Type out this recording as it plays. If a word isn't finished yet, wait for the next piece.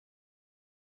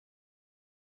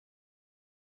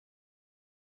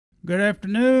Good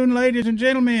afternoon, ladies and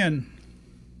gentlemen.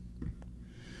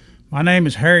 My name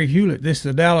is Harry Hewlett. This is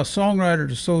the Dallas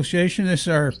Songwriters Association. This is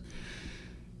our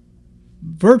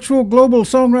virtual global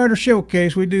songwriter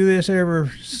showcase. We do this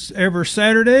every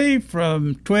Saturday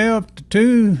from 12 to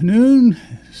 2 noon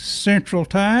Central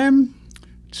Time,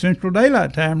 Central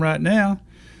Daylight Time right now.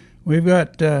 We've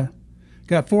got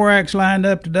 4 acts lined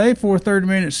up today, 4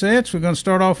 30-minute sets. We're going to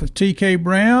start off with T.K.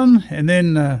 Brown, and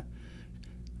then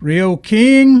Rio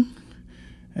King,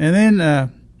 and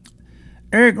then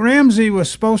Eric Ramsey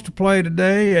was supposed to play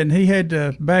today, and he had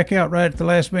to back out right at the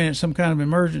last minute, some kind of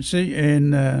emergency,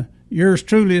 and yours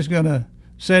truly is going to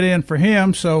set in for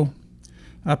him, so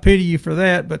I pity you for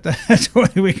that, but that's the way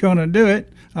we're going to do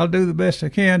it. I'll do the best I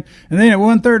can. And then at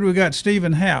 1:30 we got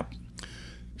Stephen Houpt.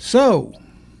 So,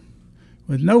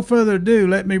 with no further ado,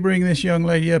 let me bring this young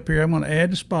lady up here. I'm going to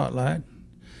add the spotlight.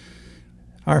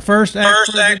 Our first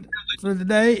act for the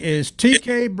day is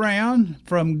T.K. Brown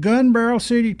from Gun Barrel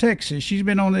City, Texas. She's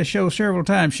been on this show several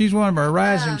times. She's one of our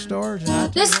rising stars.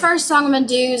 This first song I'm going to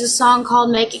do is a song called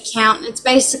Make It Count. It's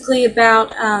basically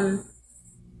about if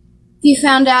you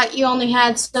found out you only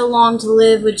had so long to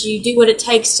live, would you do what it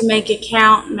takes to make it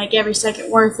count and make every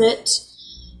second worth it?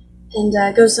 And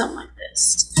it goes something like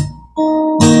this.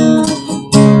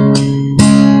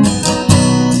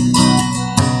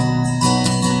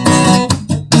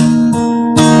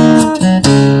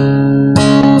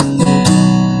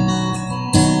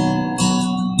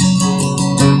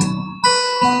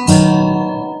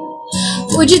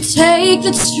 Would you take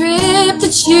the trip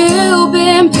that you've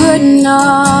been putting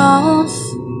off?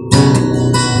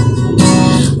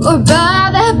 Or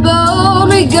buy that boat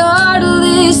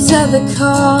regardless of the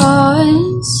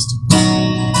cost?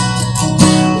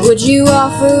 Would you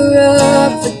offer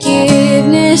up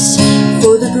forgiveness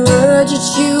for the grudge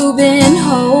that you've been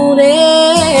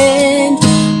holding?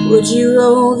 Would you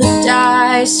roll the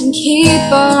dice and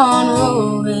keep on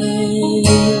rolling?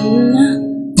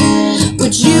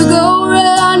 Would you go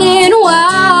running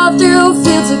wild through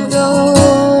fields of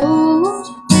gold?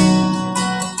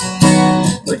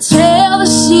 Or tell the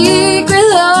secret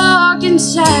locked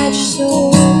inside your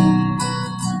soul?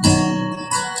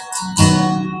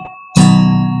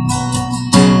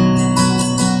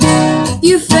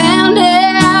 You found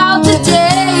out the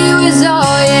day was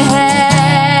all you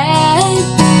had.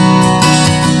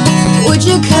 Would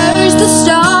you curse the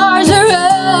stars or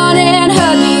run and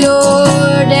hug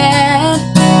your dad?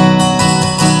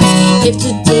 If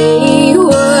today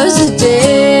was the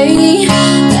day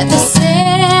that the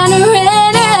Santa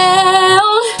ran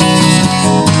out,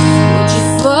 would you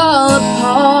fall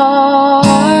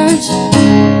apart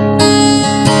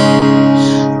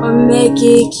or make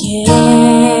it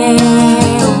count?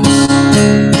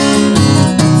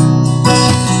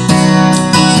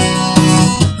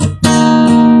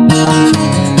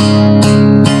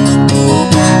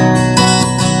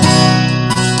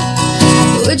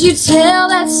 Would you tell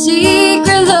that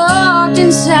secret locked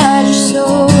inside your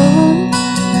soul?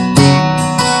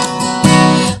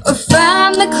 Or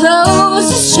find the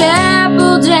closest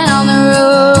chapel down the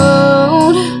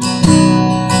road?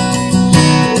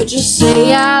 Would you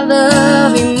say I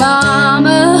love you,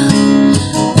 mama,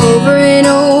 over and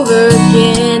over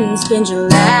again, and spend your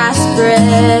last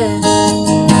breath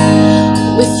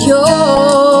with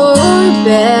your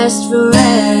best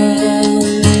friend?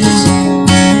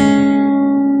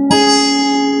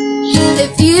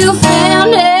 If you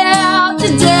found out the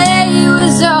day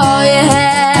was all you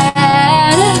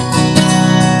had,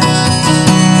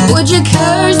 would you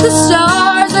curse the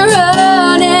stars or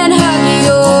run and hug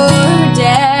your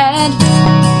dad?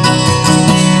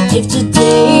 If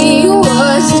today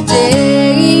was the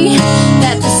day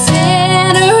that the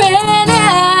Santa ran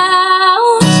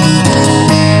out,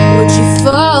 would you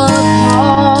fall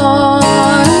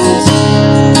apart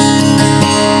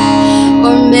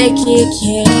or make it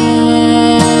count?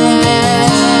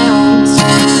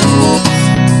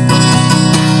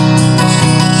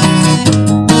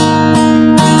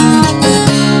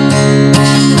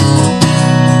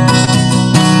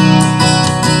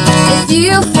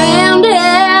 You found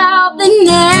out that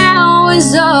now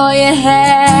is all you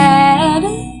had,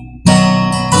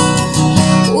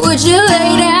 would you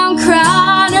lay down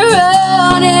crying or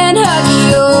run and hug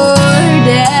your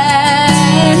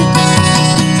dad?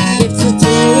 If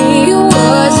today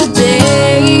was the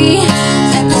day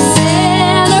that the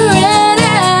Santa ran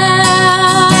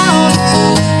out,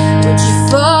 would you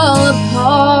fall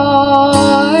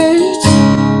apart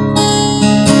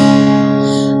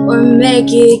or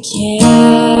make it count?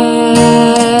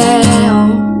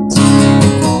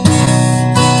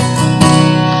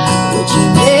 Would you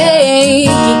make it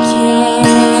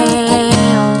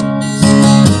count?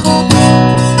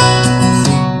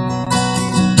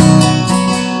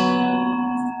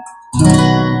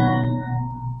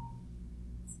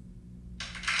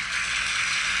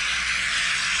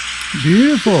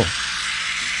 Beautiful.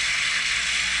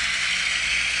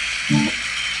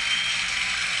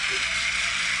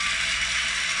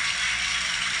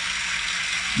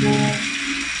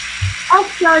 I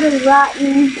started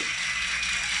writing,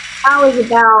 I was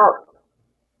about,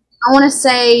 I want to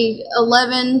say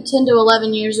 10 to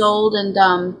 11 years old, and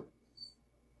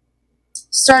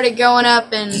started going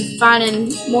up and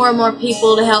finding more and more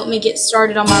people to help me get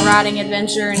started on my writing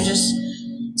adventure, and just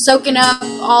soaking up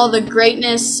all the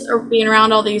greatness of being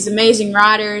around all these amazing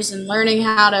writers and learning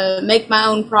how to make my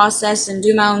own process and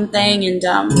do my own thing. And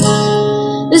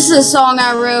this is a song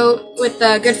I wrote with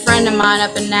a good friend of mine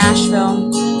up in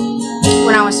Nashville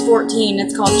when I was 14.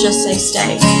 It's called Just Say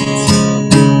Stay.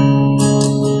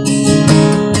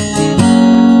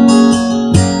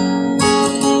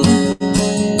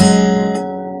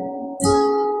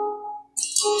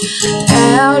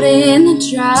 Out in the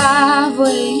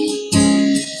driveway,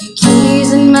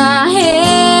 keys in my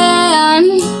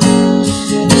hand,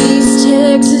 East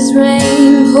Texas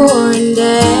rain pouring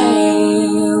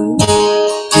down.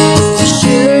 I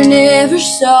sure never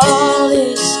saw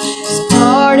this as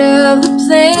part of the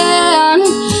plan,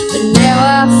 but now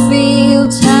I feel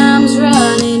time's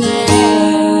running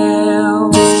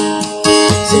out.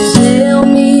 So tell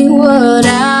me what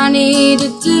I need to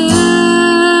do.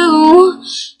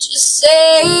 Just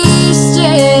say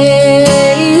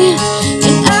stay,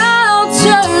 and I'll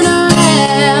turn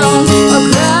around or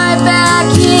cry back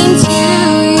into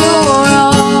your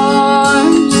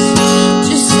arms.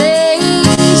 Just say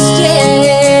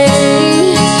stay,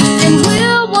 and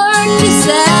we'll work this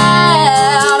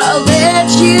out. I'll let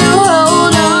you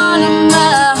hold on to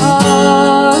my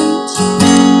heart,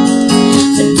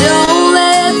 but don't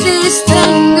let this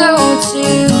thing go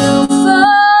too far.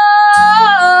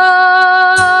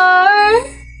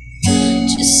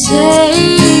 Just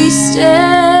say stay.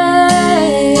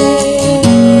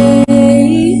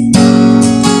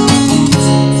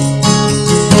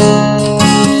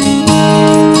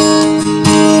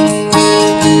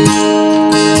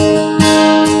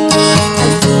 I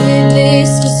did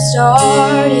this to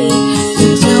start it. You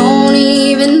don't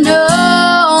even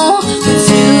know when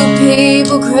two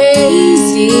people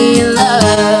crazy in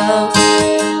love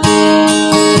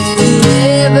will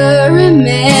never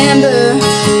remember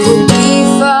what we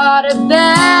fought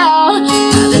about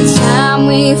by the time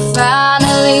we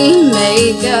finally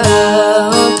make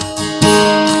up.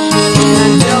 And I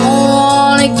don't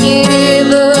wanna give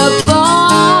up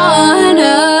on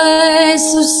us,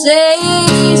 so say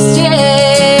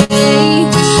stay,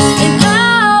 and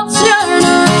I'll turn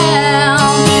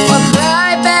around or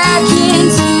cry back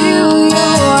into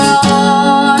your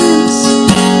arms.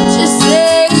 Just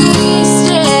say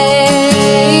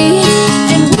stay,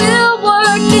 and we'll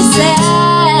work this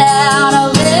out.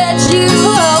 I'll let you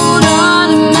hold on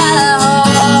to my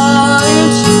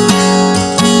heart,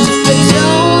 but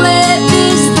don't let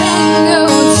this thing go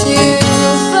too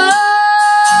far.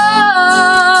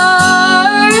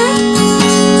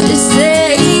 Just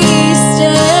say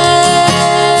stay.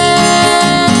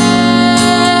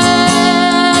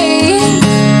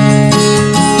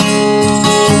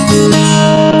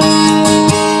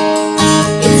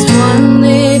 It's one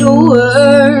little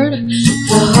word.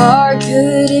 How hard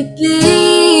could it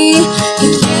be? You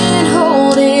can't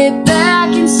hold it back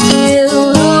and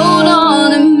still hold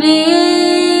on to me.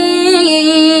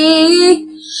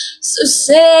 So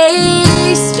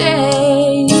say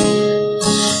stay,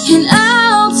 and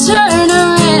I'll turn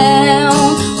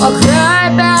around or cry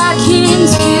back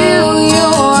into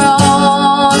your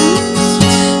arms.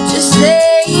 Just say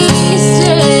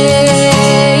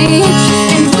stay,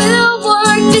 and we'll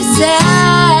work this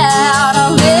out.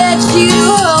 I'll let you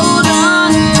hold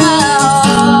on to my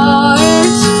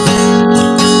heart,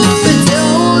 but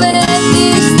don't let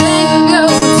this thing go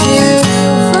too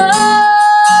far.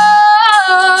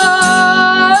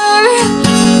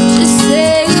 Just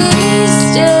say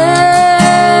stay.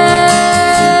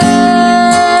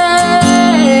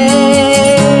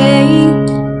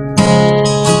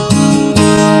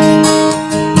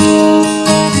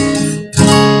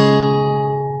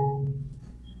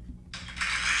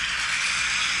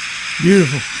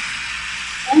 Beautiful.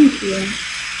 Thank you.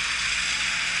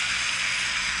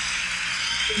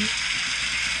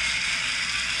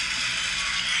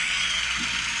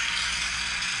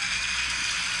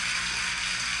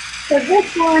 So this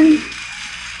one,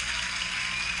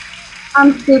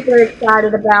 I'm super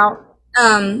excited about.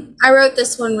 I wrote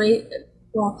this one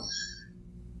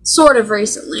sort of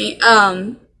recently.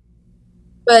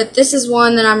 But this is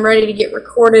one that I'm ready to get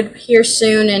recorded here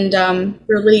soon and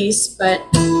released. But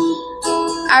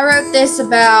I wrote this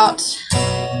about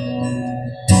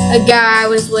a guy I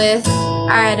was with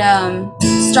I had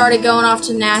started going off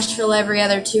to Nashville every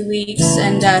other 2 weeks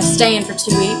and staying for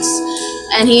 2 weeks.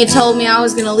 And he had told me I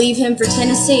was going to leave him for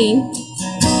Tennessee.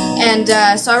 And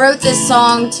so I wrote this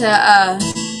song to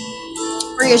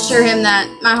reassure him that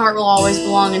my heart will always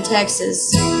belong in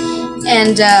Texas.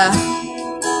 And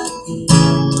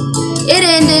it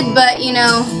ended, but you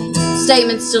know,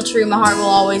 statement's still true. My heart will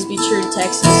always be true to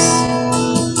Texas.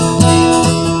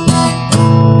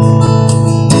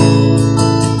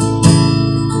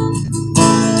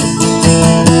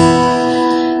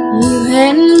 You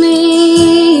and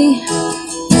me,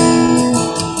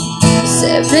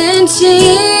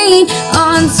 17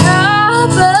 on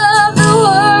top of the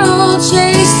world,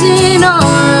 chasing our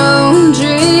own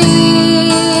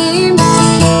dreams.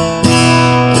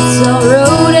 It's all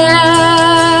wrote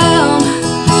out,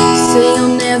 say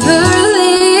you'll never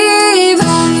leave,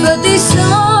 but these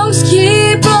songs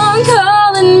keep on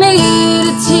calling me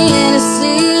to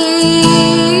Tennessee.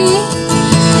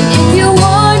 And if you're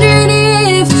wondering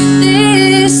if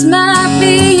this might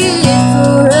be it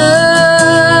for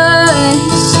us,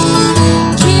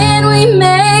 can we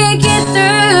make it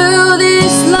through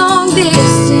this long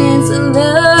distance of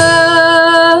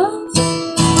love?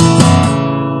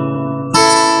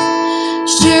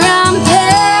 Sure, I'm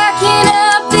packing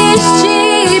up this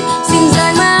Jeep, seems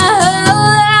like my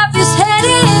whole life is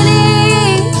heading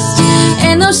east,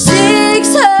 and those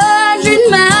 600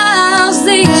 miles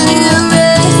leave me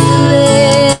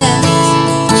restless.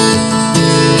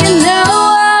 You know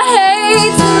I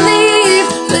hate to leave,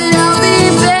 but I'll be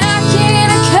back in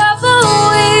a couple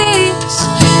weeks,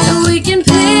 and we can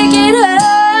pick it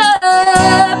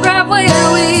up right where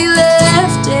we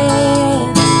left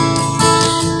it.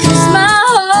 'Cause my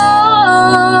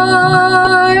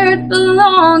heart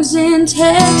belongs in Texas.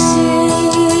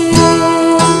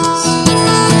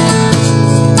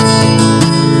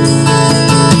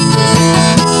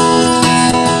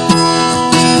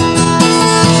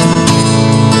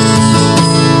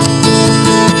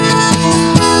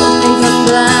 Don't think I'm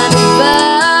blinded by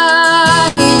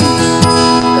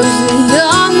those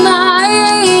neon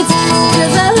lights,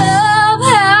 'cause I love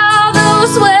how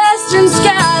those western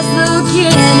skies look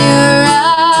in your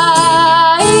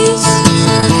eyes.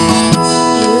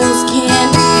 Hills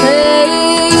can't be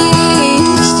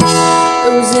faced,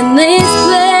 those in this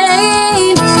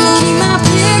plane. Keep my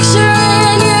picture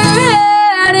in your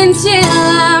head until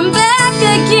I'm back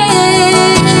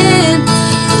again.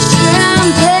 Sure, I'm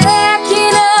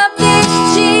packing up this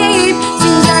Jeep,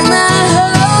 seems like my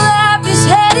whole life is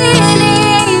heading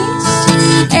east,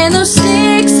 and those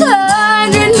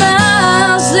 600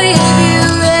 miles leave you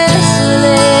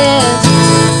restless.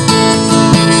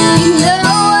 You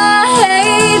know I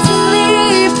hate to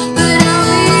leave, but I'll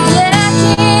be back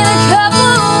in a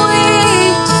couple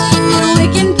weeks, and we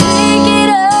can pick it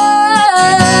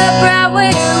up right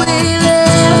where we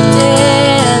left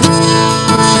it.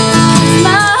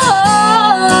 My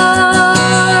heart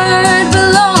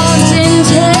belongs in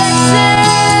Texas.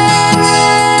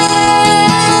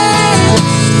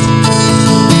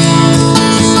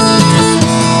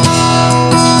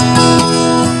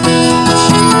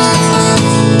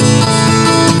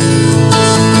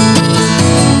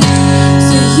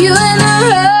 So you and the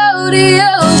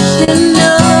rodeo should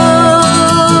know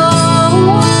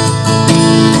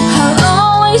I'll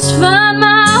always find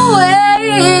my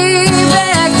way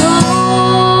back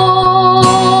home.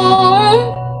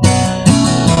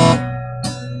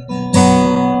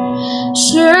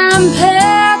 Sure, I'm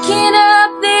packing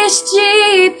up this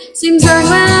Jeep, seems like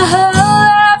my whole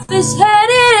life is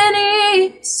heading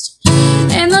east,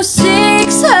 and those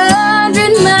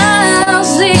 600 miles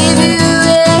leave you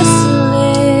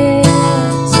restless.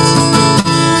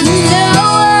 You know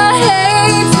I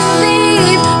hate to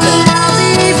leave, but I'll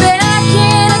be back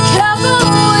in a couple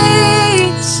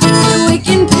weeks, and we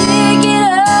can pick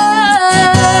it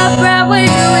up right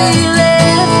where we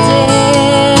left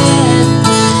it.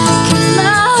 'Cause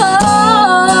my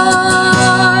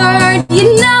heart, you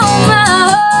know my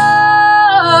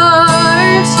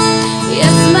heart,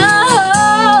 yes, my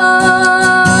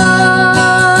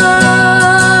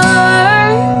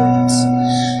heart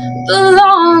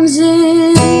belongs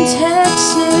in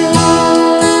Texas.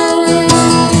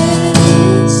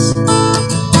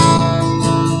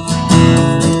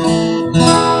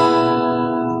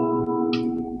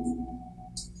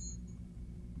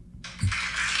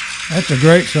 That's a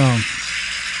great song.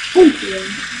 Thank you.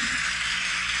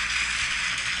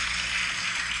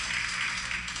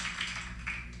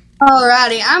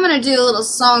 Alrighty, I'm gonna do a little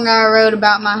song I wrote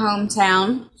about my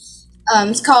hometown.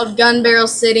 It's called Gun Barrel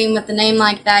City, and with a name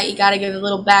like that, you gotta give a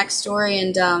little backstory,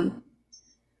 and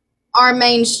our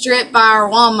main strip by our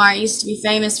Walmart used to be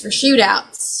famous for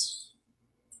shootouts.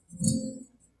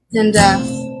 And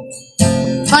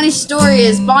funny story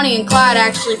is Bonnie and Clyde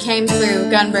actually came through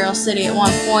Gun Barrel City at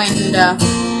one point and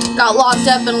got locked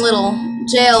up in a little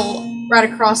jail right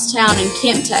across town in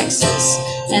Kemp, Texas.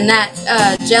 And that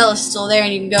jail is still there,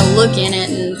 and you can go look in it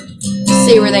and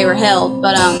see where they were held.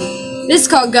 But this is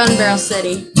called Gun Barrel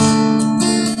City.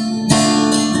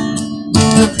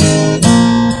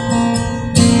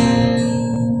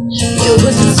 It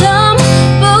was a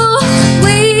tumbleweed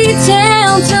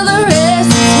town till the rest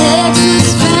of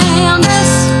Texas found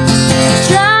us,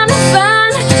 trying to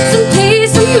find some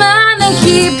peace of mind. They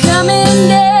keep coming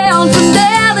down from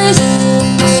Dallas,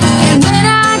 and when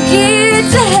I get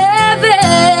to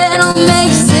heaven, I'll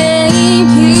make St.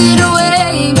 Peter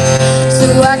wave so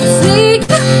I can sneak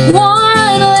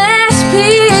one last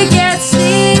peek at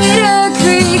Cedar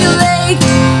Creek Lake.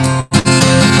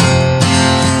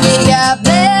 We got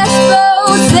bass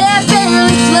boats that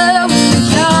barely float, we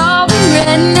call them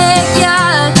redneck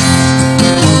yachts.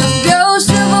 Ghost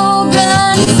of old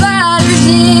gunfighters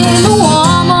in the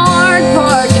Walmart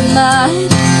parking lot.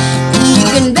 You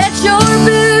can bet your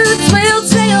boots will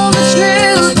tell the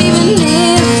truth, even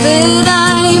if it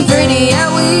ain't pretty how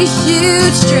we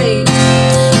shoot straight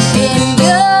in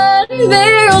Gun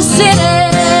Barrel City.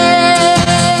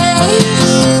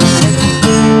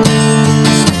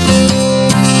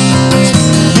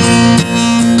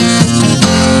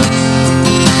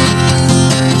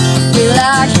 We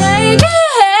like Hank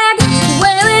Hack,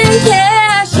 wailing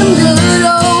cash, some good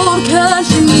old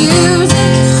country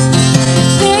music.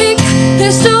 Pink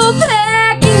pistol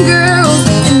packing girls,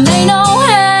 and they know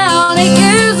how to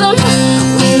use them.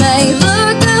 We may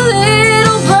look a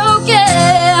little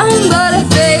broken, but our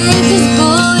faith is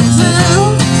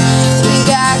bulletproof. We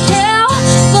got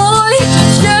cowboy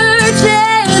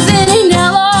churches and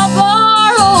yellow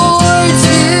bar or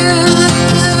two.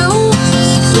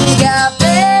 We got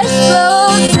bass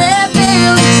boats that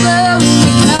barely float,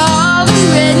 we call them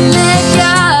redneck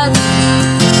yachts.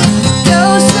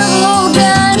 Ghosts of old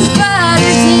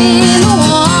gunfighters in the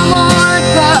Walmart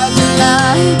parking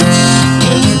lot.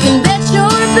 And you can bet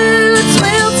your boots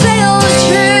will tell the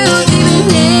truth, even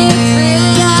if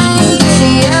it ain't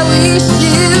pretty how we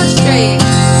shoot straight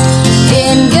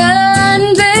in Gun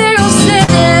Barrel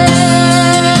City.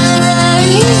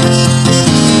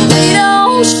 We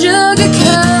don't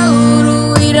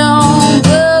sugarcoat, we don't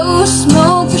blow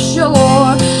smoke for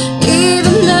sure,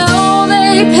 even though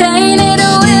they painted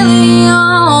a Willie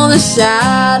on the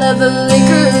side of the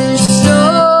liquor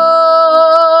store.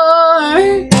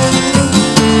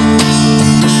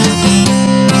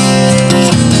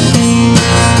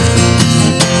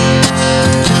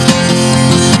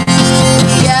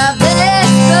 Got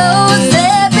bass boats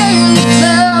that barely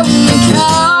float, we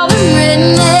call them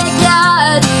redneck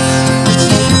yachts.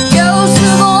 Ghosts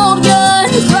of old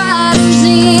gunfighters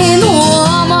in the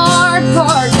Walmart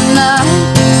parking lot.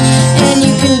 And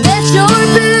you can bet your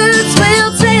boots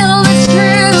will tell the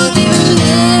truth, even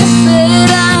if it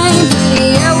ain't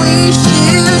pretty how we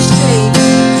shoot straight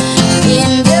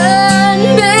in Gun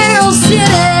Barrel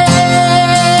City.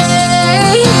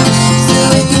 So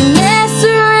if you mess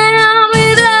around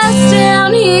with us down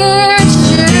here, it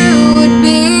sure would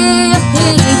be a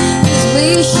pity, 'cause we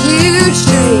shoot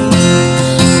straight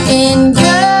in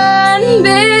Gun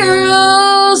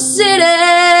Barrel City.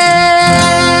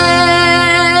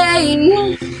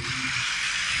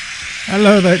 I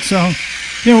love that song.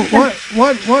 You know,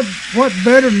 what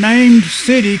better named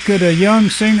city could a young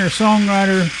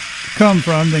singer-songwriter come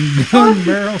from than Gun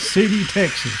Barrel City,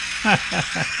 Texas?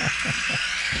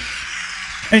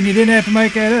 And you didn't have to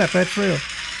make that up. That's real.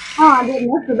 Oh, I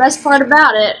didn't. That's the best part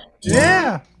about it.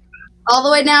 Yeah. All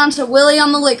the way down to Willie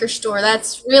on the liquor store.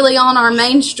 That's really on our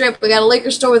main strip. We got a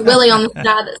liquor store with Willie on the side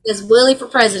that says Willie for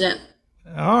President.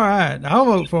 All right. I'll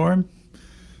vote for him.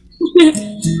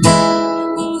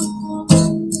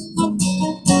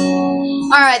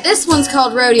 All right, this one's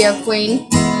called Rodeo Queen.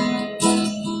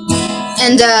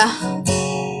 And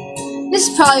this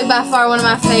is probably by far one of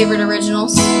my favorite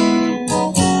originals.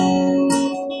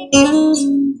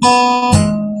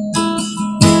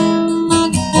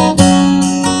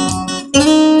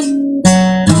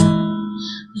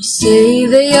 They say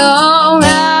they all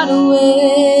ride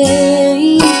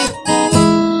away.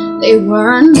 They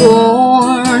weren't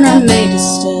born or made to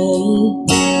stay.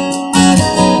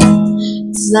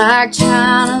 It's like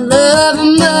trying to love a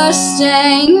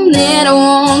Mustang that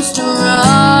wants to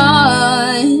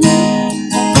run.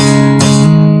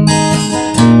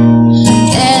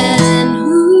 And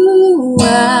ooh, I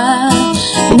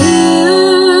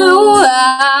knew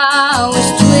I was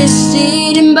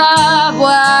twisted and by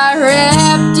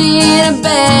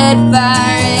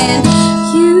fire, and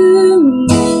you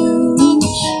knew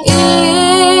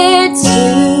it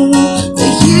too,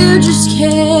 but you just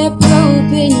kept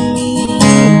hoping me.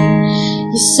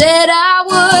 You said I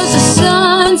was a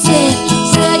sunset,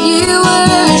 said you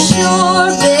were a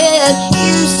shore bed,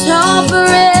 you saw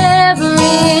forever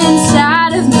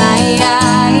inside of my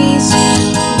eyes.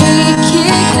 We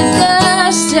kicked the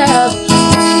dust up,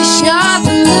 we shot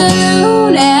the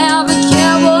moon out, but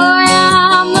cowboy,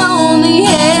 I'm lonely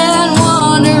and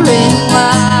wondering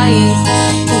why.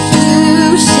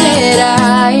 You said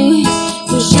I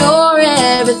was your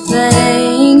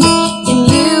everything, and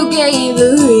you gave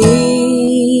the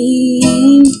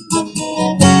ring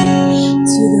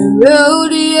to the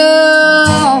rodeo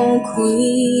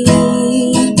queen.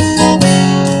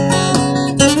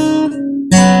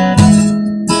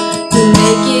 You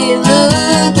make it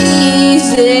look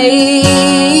easy,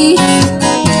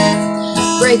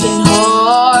 breaking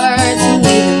hearts and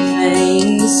leaving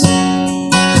things.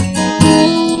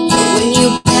 When you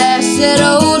pass that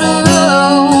old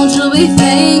road, you'll be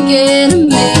thinking of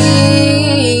me.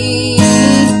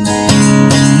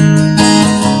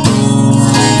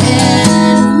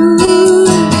 And who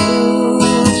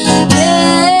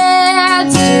had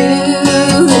to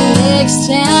the next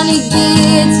town he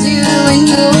gets to, and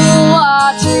you'll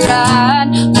watch her ride.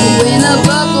 But when the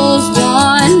buckle's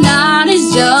one night is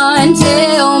done,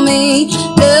 tell me,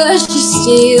 does she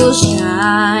still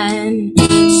shine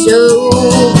so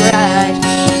bright?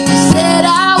 You said I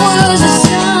was a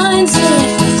sunset,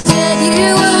 said you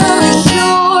were a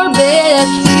shore bed,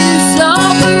 you saw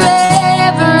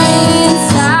forever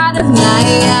inside of my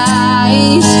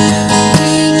eyes.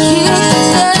 We kicked the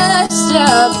dust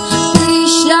up, we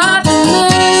shot the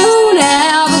moon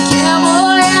out, but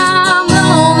cowboy, I'm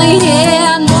lonely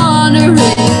and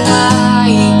wondering why.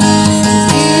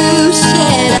 You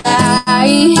said I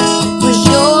was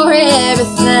your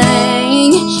everything,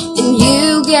 and you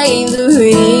gave the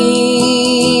ring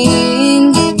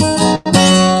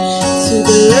to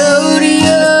the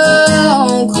rodeo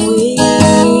queen.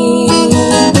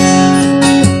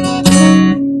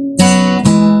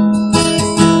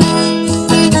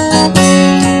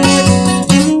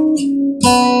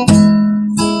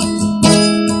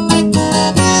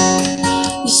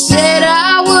 You said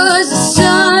I was a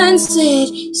sunset,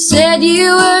 said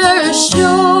you were a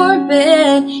shore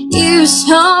bed, you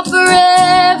saw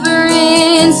forever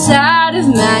inside of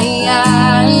my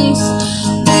eyes.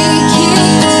 We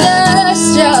kicked the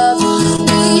dust up,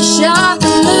 we shot the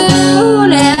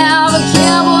moon out, but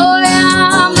cowboy,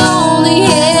 I'm lonely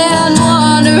and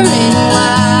wondering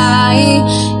why.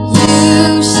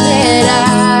 You said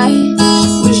I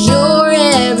was your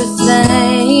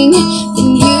everything,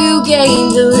 and you gave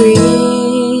the ring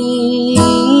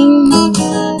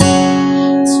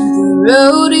to the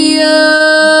rodeo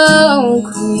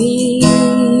queen.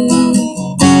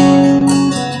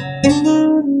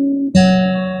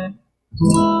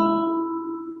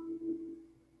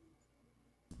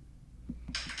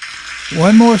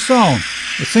 One more song.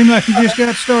 It seemed like you just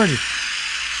got started.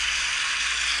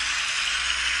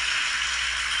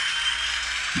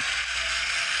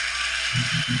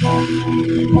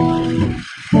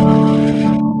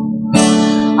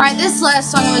 Alright, this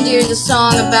last song I'm going to do is a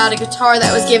song about a guitar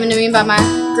that was given to me by my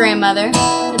grandmother.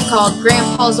 It's called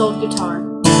Grandpa's Old Guitar.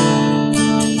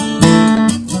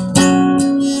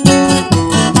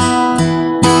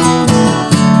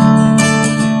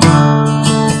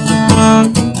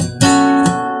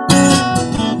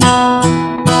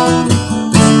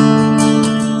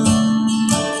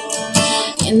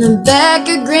 In the back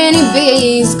of Granny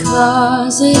B's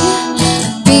closet,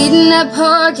 beating up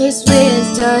her case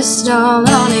with dust all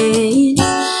on it.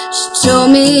 She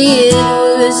told me it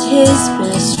was his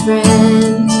best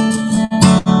friend.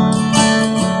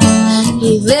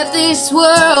 He left this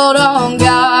world on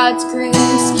God's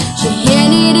grace. She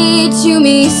handed it to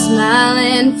me,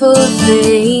 smiling full of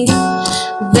faith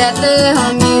that the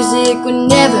music would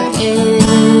never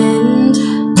end.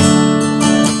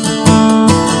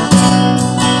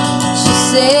 She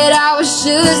said I was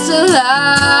just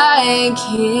like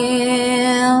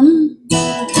him,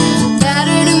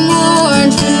 battered and worn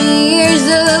from years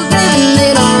of living,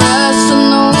 little rust from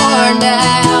the worn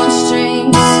down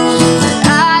strings. But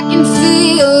I can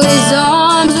feel his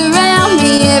arms around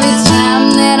me every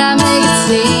time that I make it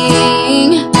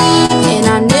sing. And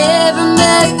I never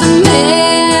met the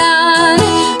man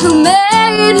who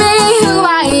made me who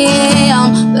I am,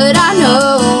 but I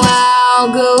know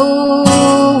I'll go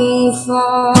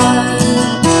far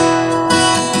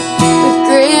with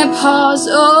Grandpa's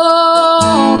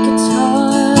old guitar.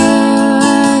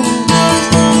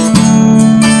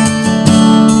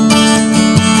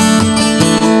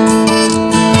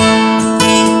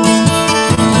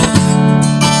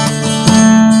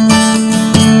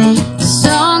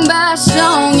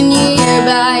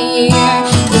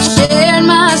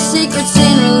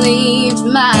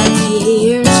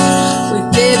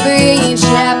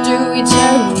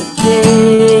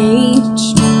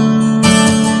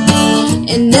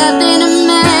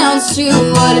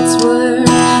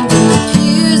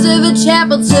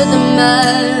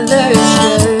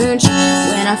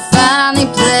 I finally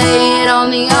play it on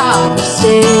the opera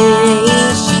stage.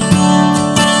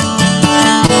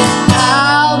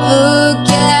 I'll look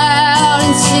out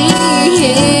and see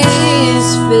his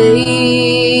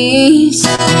face.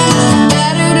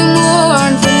 Battered and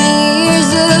worn from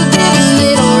years of living,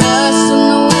 little rust on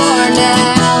the worn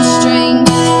down strings.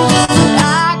 But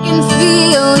I can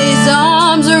feel his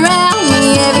arms around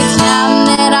me every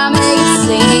time that I make it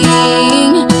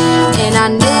sing. And I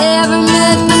never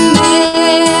met the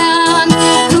man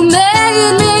who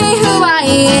made me who I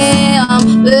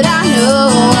am, but I know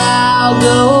I'll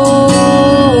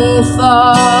go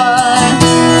far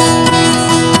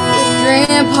with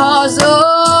Grandpa's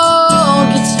old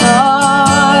guitar.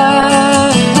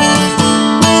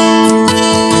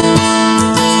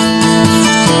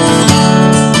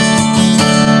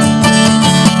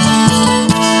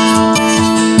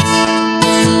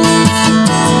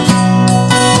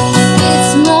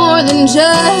 It's more than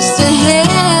just a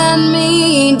hand-me-down.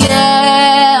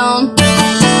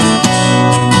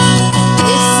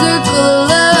 This circle of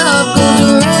love goes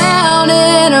around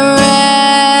and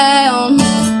around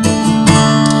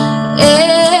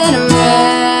and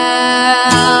around.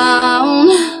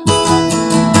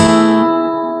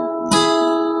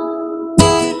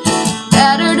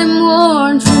 Battered and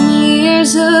worn from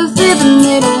years of living,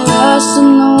 little rust in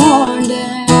the worn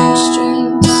down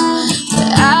strings.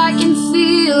 But I can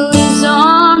feel his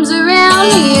arms around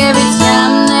me every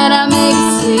time that I make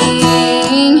it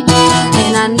sing.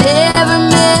 And I never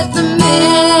met the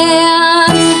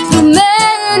man who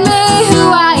made me who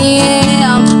I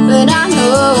am, but I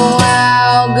know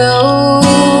I'll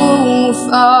go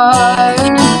far.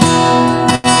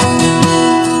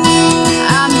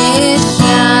 I'm his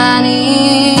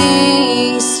shining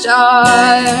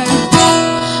star,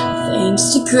 thanks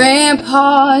to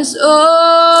Grandpa's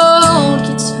old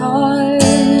guitar.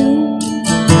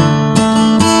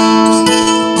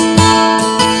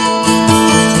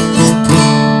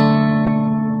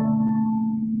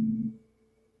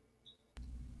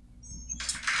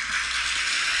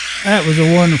 That was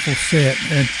a wonderful set.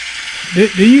 And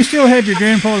do you still have your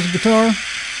grandpa's guitar?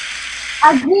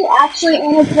 I do actually,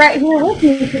 and it's right here with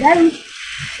me today.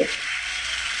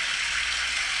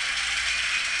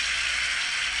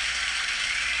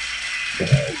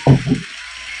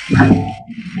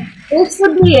 This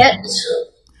would be it.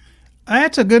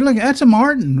 That's a good look. That's a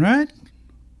Martin, right?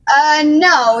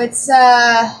 No, it's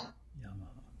I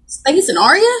think it's an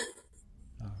Aria.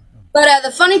 But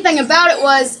the funny thing about it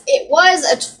was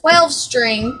a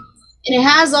 12-string, and it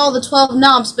has all the 12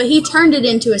 knobs, but he turned it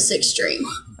into a 6-string.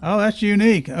 Oh, that's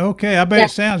unique. Okay, I bet Yeah.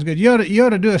 it sounds good. You ought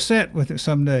to do a set with it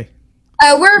someday.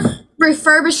 We're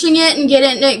refurbishing it and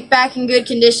getting it back in good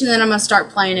condition, and then I'm going to start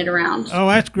playing it around. Oh,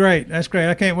 that's great. That's great.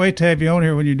 I can't wait to have you on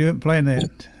here when you do it playing that.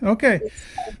 Okay.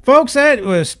 Folks, that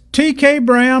was T.K.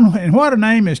 Brown, and what a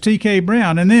name is T.K.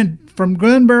 Brown. And then from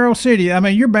Gun Barrel City, I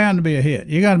mean, you're bound to be a hit.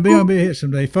 You're going to be a hit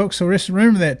someday, folks. So just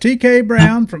remember that. T.K.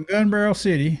 Brown from Gun Barrel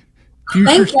City,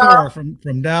 future Thank y'all. star from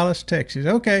Dallas, Texas.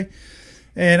 Okay.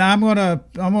 And I'm gonna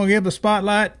give the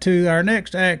spotlight to our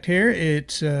next act here.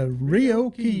 It's Rio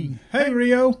King. Hey,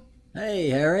 Rio. Hey,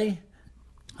 Harry.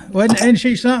 Ain't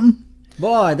she something?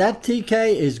 Boy, that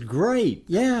TK is great.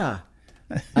 Yeah.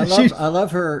 I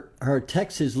love her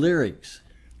Texas lyrics.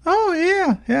 Oh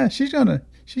yeah. She's gonna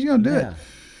do it. Yeah.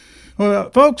 Well,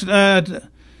 folks,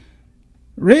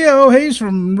 Rio, he's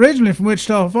originally from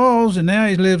Wichita Falls, and now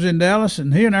he lives in Dallas.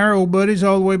 And he and our old buddies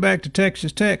all the way back to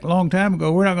Texas Tech a long time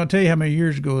ago. We're not going to tell you how many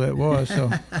years ago that was.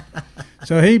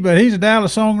 So, he's a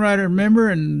Dallas Songwriter member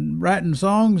and writing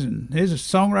songs, and he's a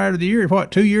Songwriter of the Year. What,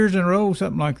 2 years in a row,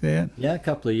 something like that? Yeah, a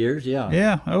couple of years. Yeah.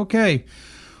 Yeah. Okay.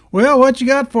 Well, what you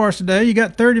got for us today? You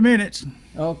got 30 minutes.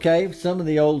 Okay, some of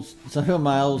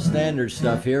my old standard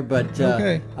stuff here, but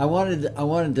Okay. I wanted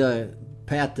to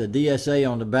pat the DSA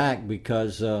on the back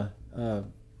because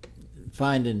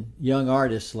finding young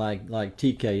artists like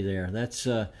TK there, that's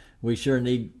we sure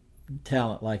need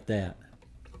talent like that.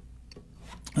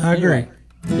 I agree. Anyway,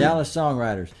 Dallas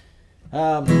Songwriters.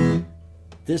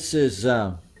 This is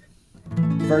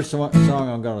first song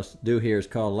I'm going to do here is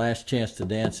called "Last Chance to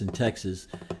Dance in Texas."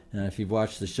 And if you've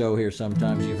watched the show here,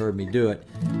 sometimes you've heard me do it.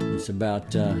 It's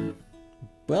about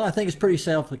well, I think it's pretty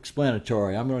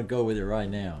self-explanatory. I'm going to go with it right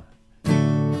now.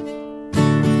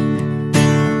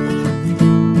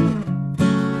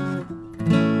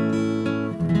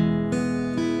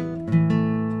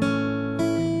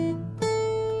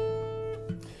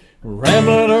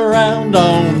 Rambling around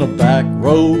on the back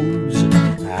roads,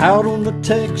 out on the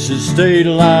Texas state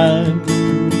line.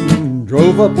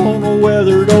 Drove up on a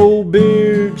weathered old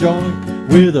beer joint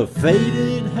with a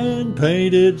faded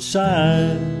hand-painted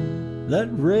sign. that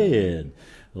read,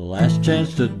 Last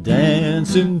Chance to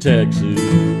Dance in Texas.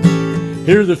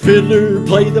 Hear the fiddler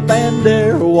play the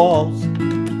Bandera waltz.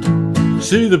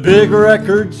 See the big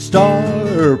record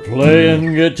star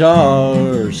playing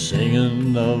guitar,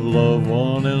 singing of love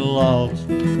won and lost.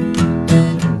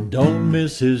 Don't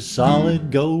miss his solid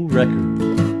gold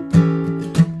record,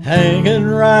 hanging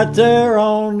right there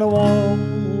on the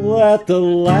wall at the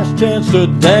Last Chance to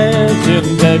Dance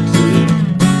in Texas,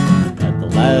 at the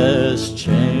Last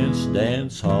Chance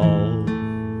Dance Hall.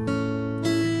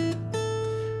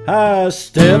 I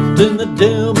stepped in the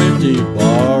dim empty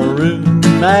barroom,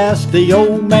 asked the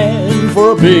old man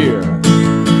for a beer.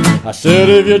 I said,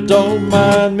 if you don't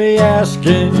mind me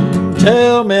asking,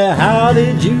 tell me, how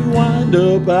did you wind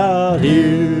up out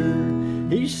here?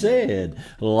 He said,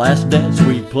 last dance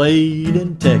we played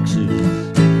in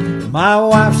Texas, my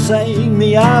wife sang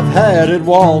the I've Had It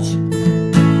waltz.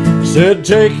 Said,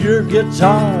 take your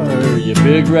guitar, you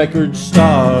big record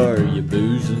star, you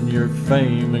booze in your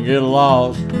fame and get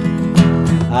lost.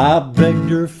 I begged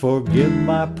her forgive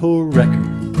my poor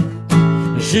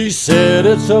record. She said,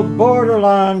 it's a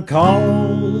borderline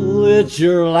call, it's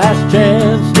your last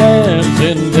chance dance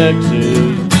in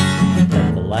Texas,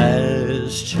 at the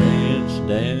Last Chance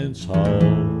Dance Hall.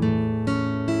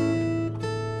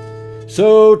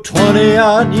 So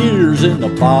 20-odd years in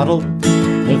the bottle,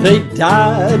 they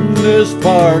died in this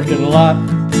parking lot.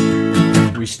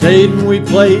 We stayed and we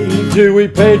played till we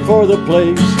paid for the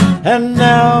place, and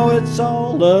now it's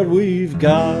all that we've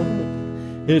got.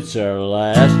 It's our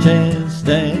last chance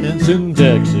dance in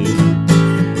Texas,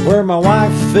 where my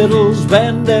wife fiddles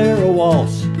Bandera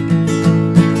waltz,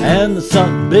 and the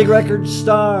son, big record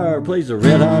star, plays a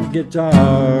red-hot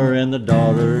guitar, and the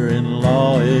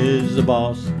daughter-in-law is the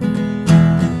boss.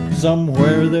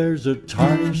 Somewhere there's a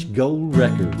tarnished gold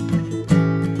record,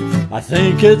 I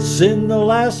think it's in the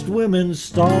last women's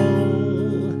stall,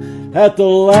 at the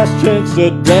Last Chance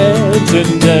to Dance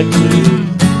in Texas,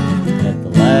 at the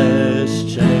Last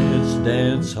Chance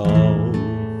Dance Hall.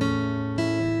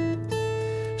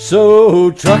 So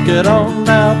truck it on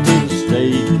out to the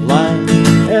state line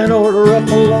and order up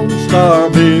a Lone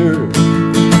Star beer.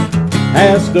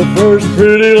 Ask the first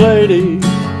pretty lady,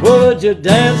 would you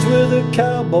dance with a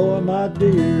cowboy, my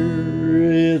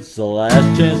dear? It's the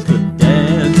last chance to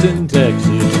dance in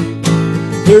Texas.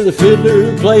 Hear the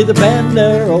fiddler play the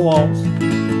Bandera waltz.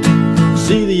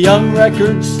 See the young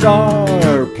record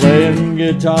star playing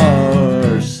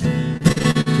guitars.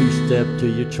 Two-step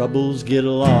till your troubles get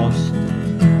lost.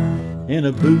 In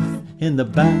a booth in the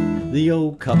back, the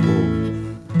old couple,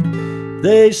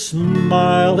 they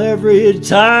smile every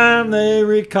time they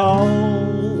recall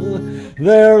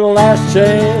their last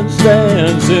chance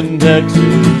dance in Texas,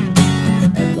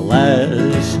 at the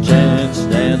Last Chance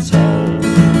Dance Hall.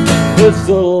 It's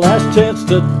the last chance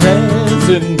to dance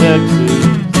in Texas,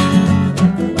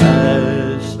 at the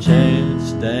Last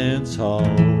Chance Dance Hall.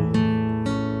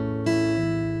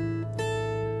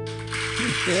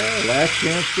 Yeah, last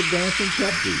chance to dance in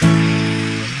Texas.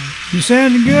 You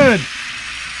sounding good.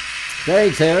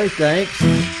 Thanks, Harry. Thanks.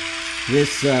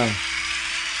 This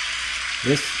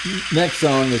next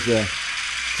song is a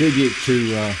tribute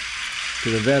to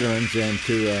the veterans and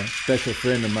to a special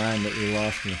friend of mine that we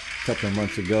lost a couple of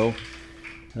months ago.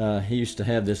 He used to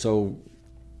have this old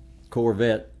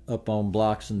Corvette up on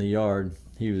blocks in the yard.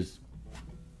 He was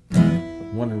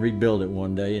wanting to rebuild it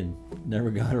one day and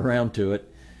never got around to it.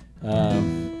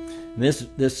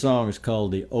 This song is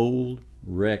called "The Old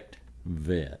Wrecked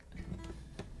Vet."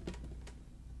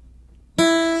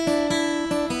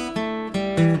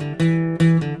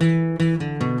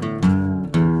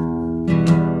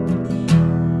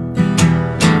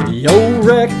 The old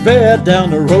wrecked vet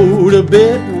down the road a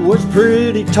bit was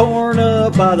pretty torn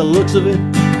up by the looks of it.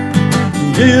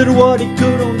 Did what he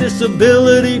could on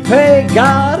disability pay,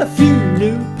 got a few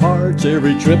new parts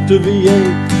every trip to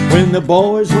VA. When the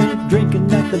boys went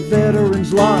drinking at the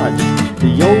Veterans Lodge,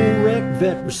 the old wrecked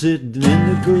vet was sitting in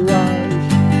the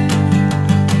garage.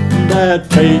 That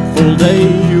fateful day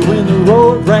when the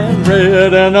road ran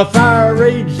red and the fire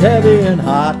raged heavy and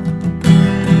hot,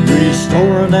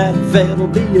 restoring that vet'll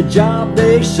be a job,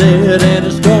 they said, and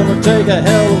it's gonna take a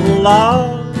hell of a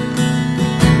lot.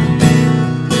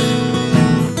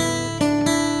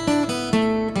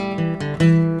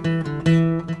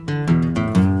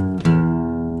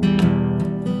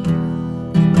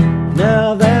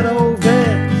 Now that old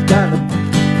vet's got a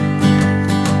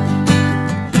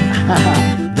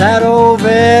that old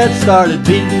vet started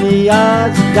beating the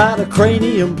odds, got a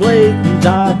cranium plate and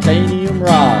titanium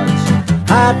rods.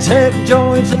 High-tech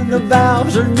joints and the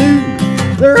valves are new.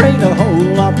 There ain't a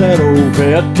whole lot that old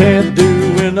vet can't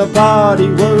do when the body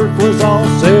work was all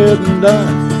said and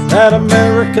done. That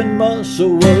American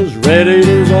muscle was ready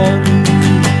to run.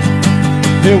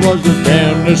 It was the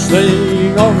damnedest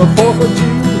thing on the 4th of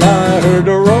July. Heard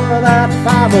the roar of that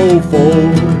 504.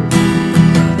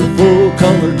 The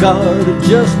full-color guard had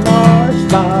just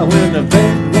marched by when the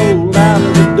vet rolled out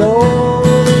of the door.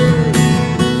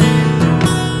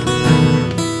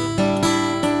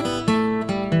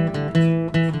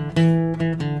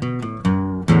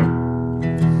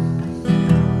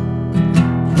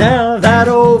 Now that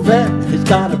old vet has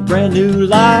got a brand new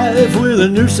life with a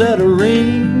new set of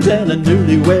rings and a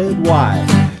newlywed wife.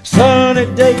 Sunny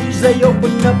days they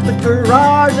open up the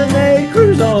garage and they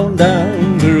cruise on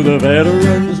down to the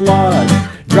Veterans Lodge.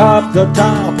 Drop the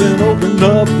top and open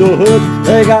up the hood.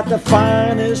 They got the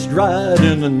finest ride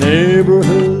in the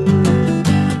neighborhood.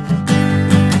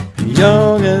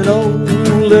 Young and old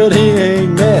that he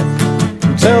ain't met,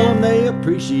 tell them they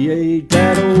appreciate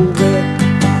that old vet.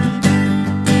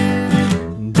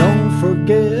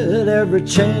 Forget every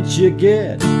chance you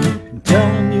get, tell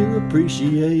them you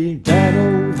appreciate that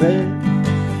old vet.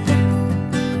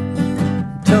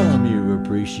 Tell them you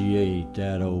appreciate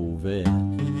that old vet.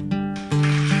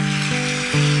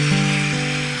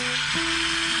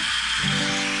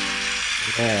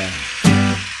 Yeah.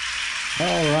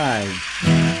 All right.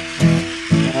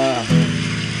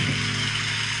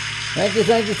 Thank you,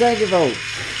 folks.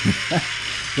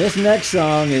 This next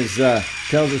song is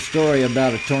tells a story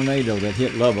about a tornado that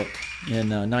hit Lubbock in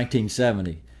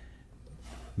 1970,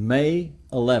 May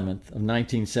 11th of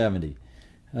 1970.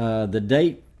 The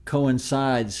date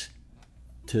coincides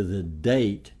to the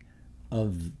date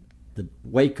of the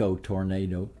Waco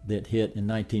tornado that hit in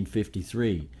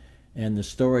 1953, and the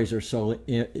stories are so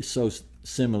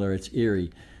similar it's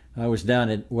eerie. I was down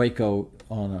at Waco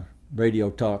on a radio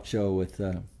talk show with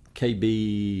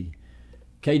KWBU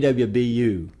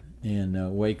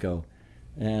in Waco.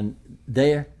 And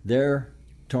their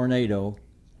tornado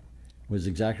was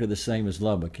exactly the same as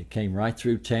Lubbock. It came right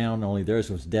through town, only theirs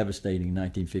was devastating in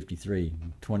 1953.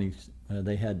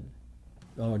 They had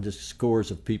just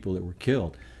scores of people that were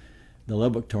killed. The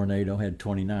Lubbock tornado had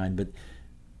 29, but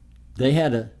they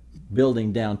had a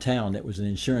building downtown that was an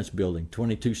insurance building,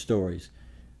 22 stories.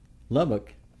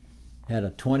 Lubbock had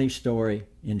a 20-story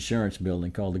insurance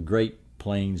building called the Great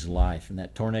Plains Life, and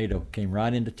that tornado came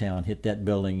right into town, hit that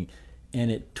building, and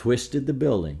it twisted the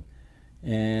building,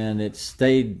 and it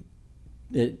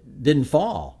didn't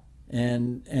fall,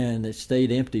 and it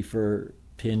stayed empty for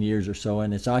 10 years or so,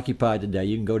 and it's occupied today.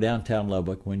 You can go downtown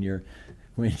Lubbock when you're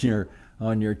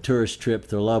on your tourist trip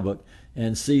to Lubbock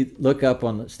and look up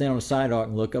stand on the sidewalk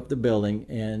and look up the building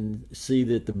and see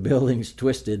that the building's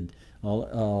twisted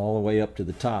all the way up to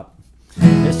the top.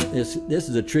 This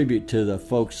is a tribute to the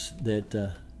folks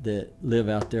that live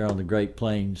out there on the Great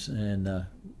Plains and the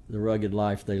rugged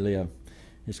life they live.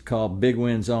 It's called Big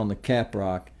Winds on the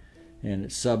Caprock, and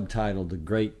it's subtitled The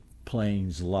Great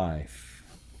Plains Life.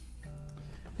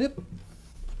 Yep.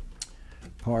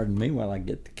 Pardon me while I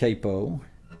get the capo.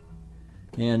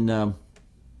 And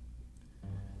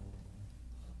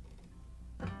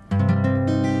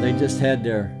they just had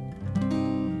their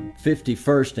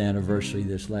 51st anniversary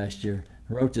this last year.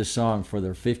 I wrote this song for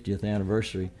their 50th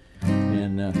anniversary,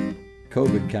 and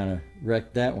COVID kind of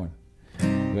wrecked that one.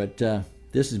 But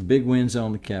this is Big Winds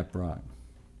on the Caprock.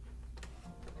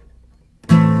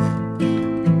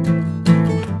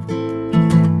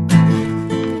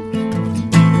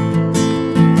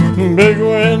 Big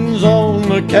winds on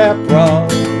the Caprock,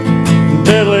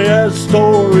 deadly as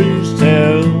stories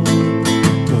tell.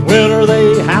 Winter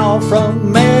they howl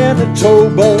from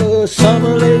Manitoba,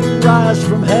 summer they rise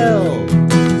from hell.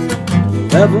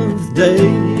 11th day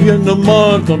in the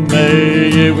month of May,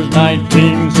 it was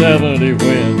 1970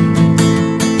 when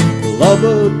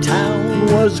Lubbock town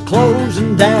was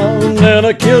closing down and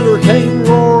a killer came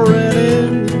roaring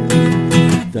in.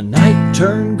 The night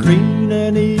turned green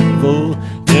and evil,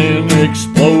 then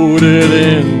exploded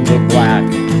into black.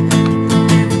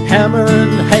 Hammer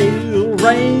and hail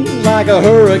rain like a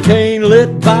hurricane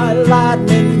lit by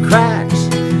lightning cracks.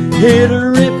 It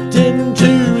ripped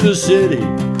into the city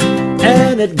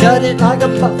and it gutted like a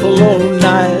buffalo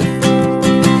knife,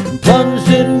 plunged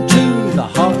into the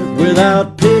heart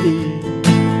without pity,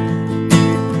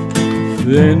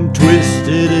 then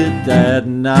twisted it that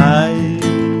night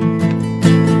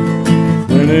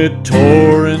when it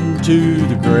tore into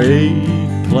the Great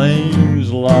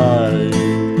Plains Life.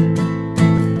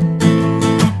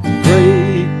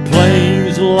 Great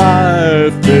Plains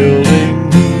Life building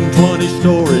 20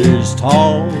 stories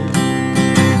tall,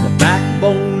 the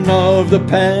backbone of the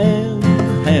pan,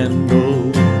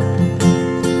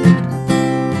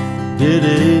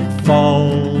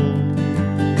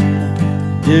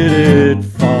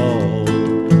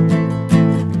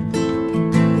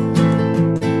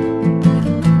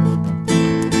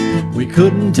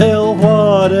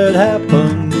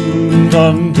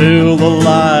 until the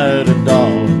light of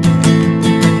dawn.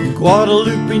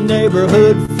 Guadalupe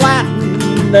neighborhood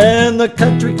flattened and the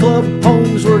country club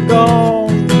homes were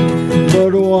gone.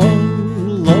 But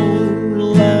one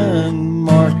lone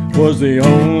landmark was the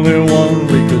only one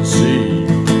we could see.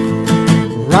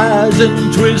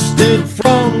 Rising twisted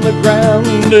from the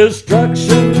ground,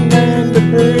 destruction and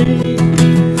debris.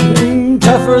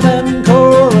 Tougher than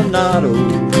Coronado,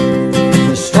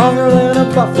 stronger than a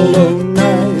buffalo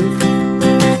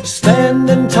knife,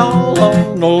 standing tall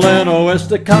on the Llano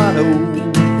Estacado.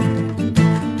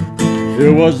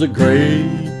 It was the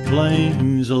Great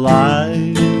Plains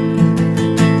alive,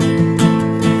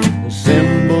 the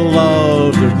symbol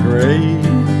of the Great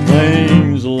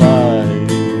Plains alive.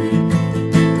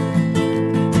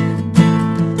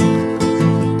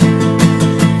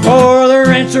 For the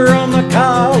rancher on the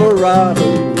Colorado,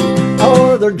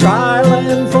 or the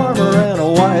dryland farmer and a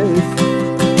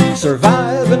wife,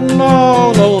 surviving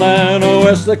on the Llano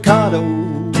Estacado.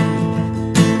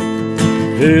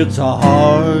 It's a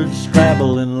hard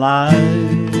scrabble in life,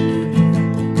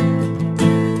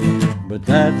 but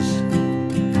that's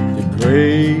the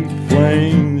Great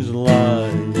Plains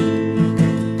life.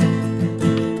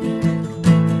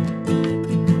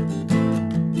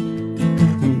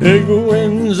 Big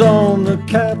winds on the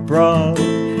Caprock,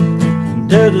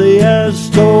 deadly as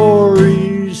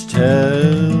stories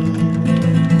tell.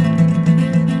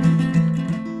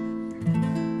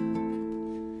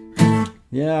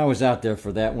 Yeah, I was out there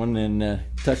for that one and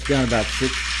touched down about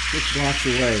six blocks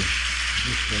away.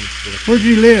 Where'd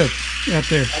you live out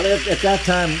there? I lived, at that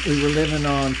time, we were living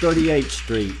on 38th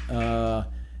Street,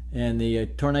 and the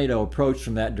tornado approached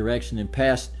from that direction and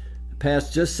passed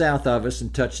just south of us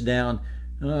and touched down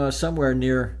somewhere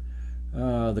near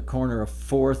the corner of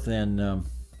 4th and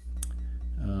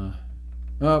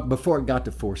before it got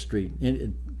to 4th Street.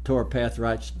 It tore a path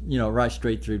right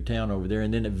straight through town over there,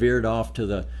 and then it veered off to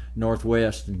the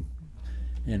northwest and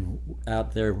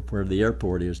out there where the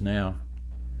airport is now.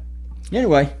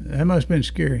 Anyway, that must have been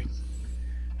scary.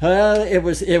 It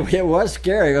was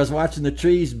scary. I was watching the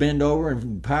trees bend over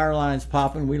and power lines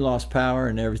popping. We lost power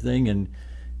and everything,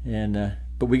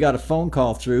 but we got a phone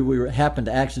call through. We happened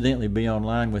to accidentally be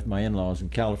online with my in-laws in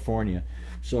California,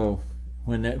 so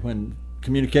when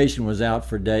communication was out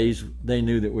for days, they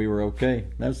knew that we were okay.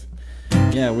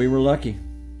 We were lucky.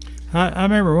 I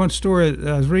remember one story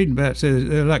I was reading about. It said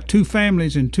there were like two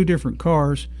families in two different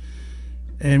cars,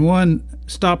 and one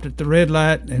stopped at the red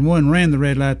light and one ran the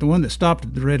red light. The one that stopped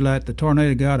at the red light, the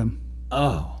tornado got him.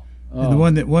 Oh. And the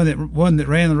one that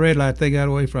ran the red light, they got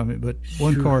away from it, but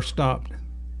one car stopped.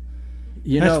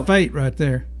 That's fate right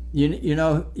there. You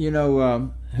know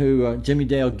who Jimmy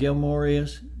Dale Gilmore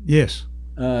is? Yes.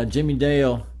 Jimmy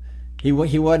Dale, he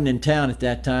wasn't in town at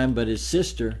that time, but his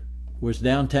sister was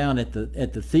downtown at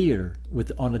the theater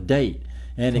on a date,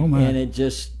 and it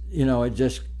just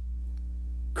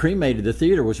cremated. The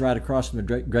theater was right across from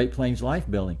the Great Plains Life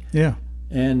building. Yeah.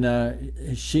 And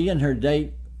she and her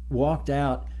date walked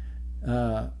out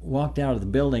of the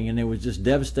building, and there was just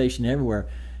devastation everywhere.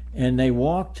 And they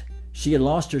walked. She had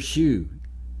lost her shoe,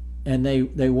 and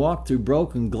they walked through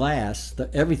broken glass.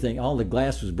 All the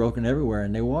glass was broken everywhere,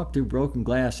 and they walked through broken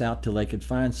glass out till they could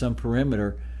find some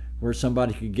perimeter where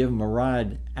somebody could give them a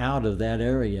ride out of that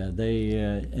area.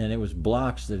 And it was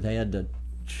blocks that had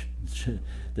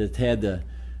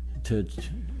to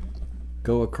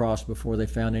go across before they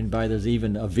found anybody. There's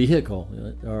even a vehicle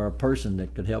or a person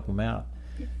that could help them out.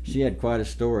 She had quite a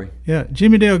story. Yeah,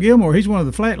 Jimmy Dale Gilmore, he's one of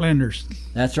the Flatlanders.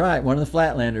 That's right, one of the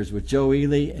Flatlanders with Joe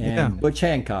Ely and Butch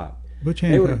Hancock. Butch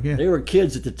Hancock, They were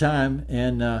kids at the time,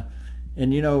 and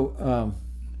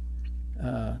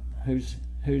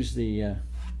who's the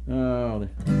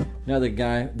another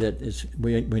guy that is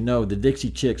we know, the Dixie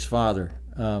Chicks' father,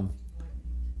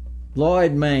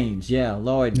 Lloyd Maines. Yeah,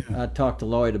 Lloyd. I talked to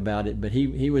Lloyd about it, but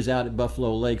he was out at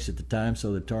Buffalo Lakes at the time,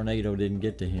 so the tornado didn't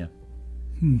get to him.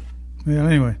 Well,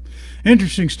 anyway,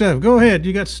 interesting stuff. Go ahead.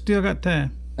 You still got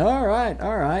time. All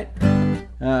right.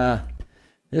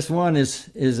 This one's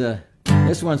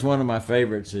one of my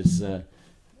favorites. It's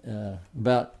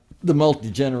about the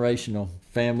multi-generational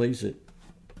families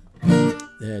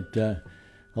that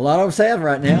a lot of us have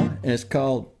right now, and it's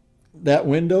called "That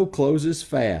Window Closes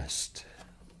Fast."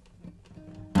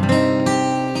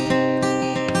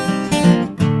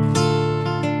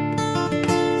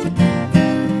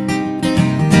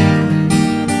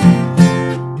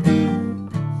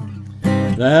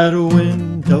 That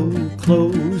window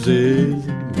closes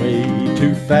way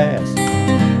too fast,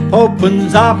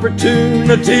 opens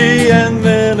opportunity and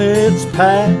then it's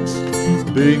past.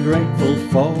 Be grateful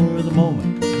for the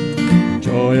moment,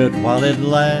 enjoy it while it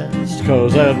lasts. last,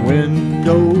 'cause that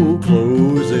window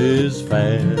closes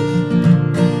fast.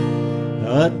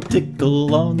 A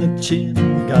tickle on the chin,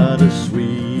 got a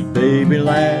sweet baby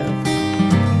laugh.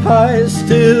 I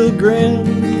still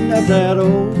grin at that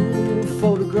old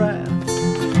photograph.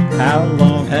 How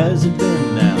long has it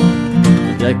been now?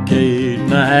 A decade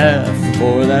and a half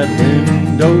before that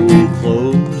window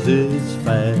closes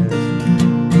fast.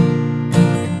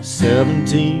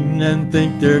 17 and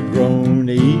think they're grown,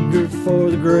 eager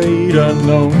for the great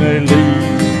unknown. They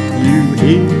leave you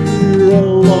here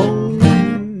alone.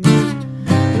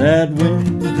 That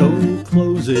window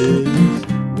closes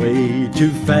way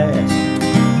too fast.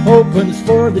 Opens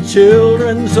for the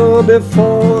children, so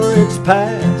before it's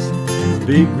past,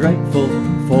 be grateful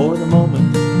for the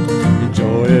moment,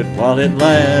 enjoy it while it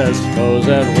lasts, 'cause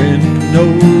that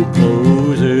window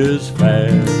closes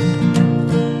fast.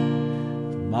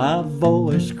 My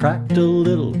voice cracked a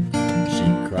little, she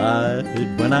cried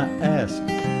when I asked.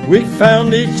 We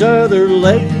found each other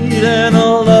late and a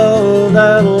love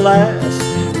that'll last,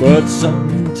 but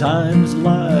sometimes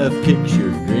life kicks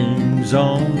your dreams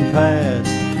on past,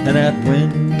 and that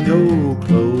window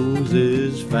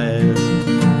closes fast.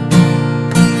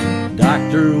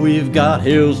 Doctor, we've got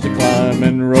hills to climb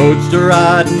and roads to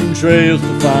ride and trails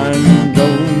to find.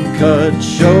 Don't cut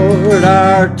short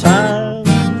our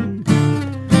time.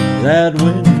 That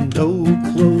window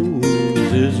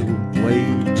closes way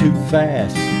too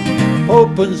fast.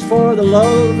 Opens for the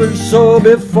lovers, so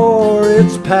before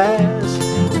it's past,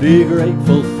 be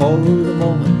grateful for the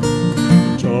moment,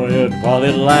 enjoy it while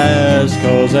it lasts,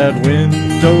 'cause that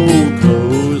window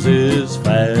closes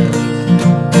fast.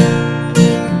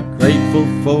 Grateful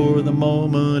for the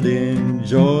moment,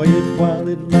 enjoy it while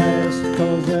it lasts,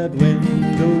 'cause that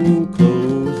window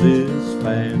closes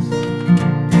fast.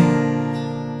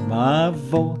 My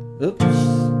voice, oops,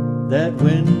 that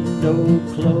window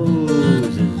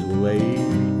closes way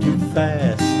too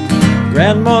fast.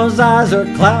 Grandma's eyes are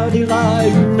cloudy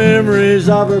like memories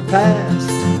of her past.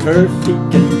 Her feet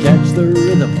can catch the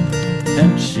rhythm,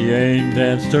 and she ain't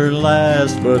danced her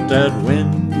last, but that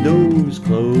window's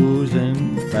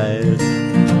closing fast.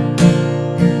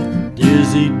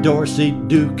 Dizzy, Dorsey,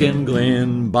 Duke, and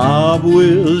Glenn, Bob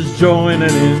Wills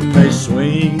joining in, they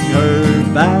swing her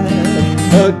back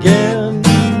again,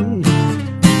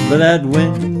 but that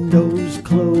window's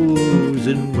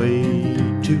closing way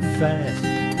too fast.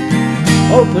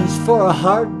 Opens for a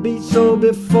heartbeat, so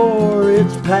before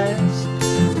it's past,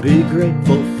 be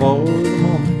grateful for the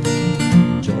moment,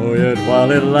 enjoy it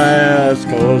while it lasts,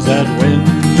 'cause that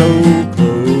window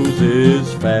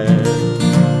closes fast.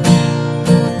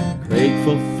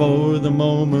 Grateful for the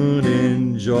moment,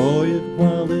 enjoy it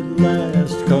while it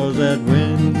lasts, 'cause that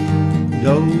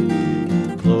window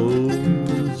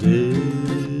closes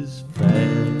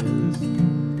fast.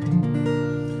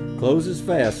 Closes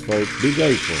fast, folks. Be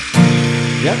grateful.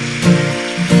 Yep.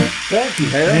 Thank you,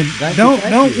 Harold. Thank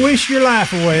Don't you. wish your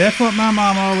life away. That's what my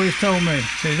mom always told me.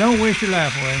 Say, don't wish your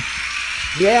life away.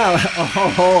 Yeah.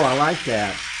 Oh, I like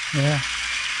that. Yeah.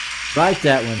 Write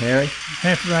that one, Harry.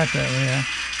 Have to write that way, yeah.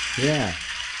 Yeah.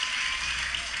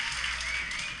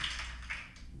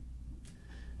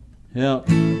 Well,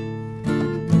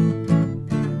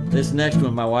 this next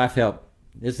one, my wife helped.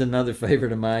 It's another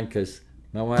favorite of mine because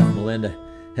my wife Melinda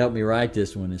helped me write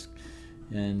this one.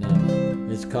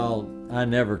 It's called "I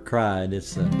Never Cried."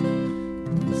 It's the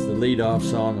lead-off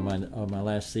song of my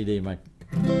last CD, my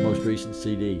most recent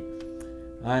CD.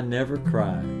 I never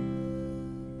cried.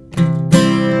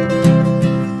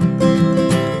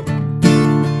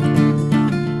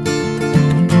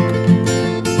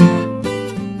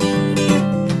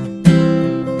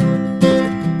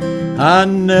 I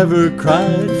never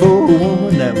cried for a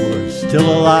woman that was still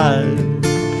alive.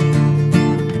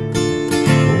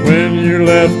 When you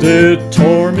left, it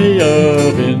tore me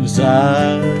up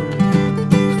inside.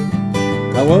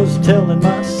 I was telling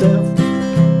myself,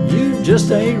 you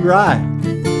just ain't right,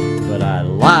 but I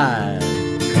lied,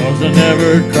 'cause I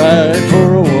never cried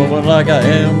for a woman like I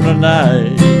am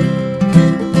tonight.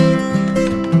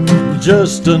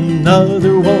 Just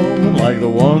another woman like the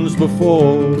ones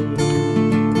before.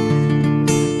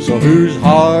 So whose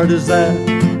heart is that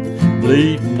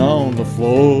bleeding on the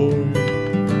floor?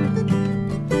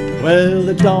 Well,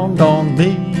 it dawned on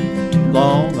me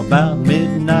long about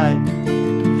midnight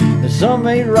that some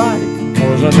ain't right,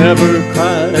 'cause I never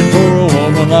cried for a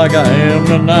woman like I am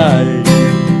tonight.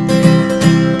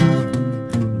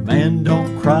 Man,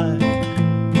 don't cry,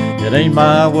 it ain't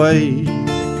my way.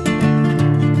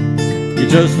 You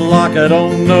just lock it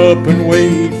on up and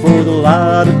wait for the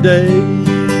light of day.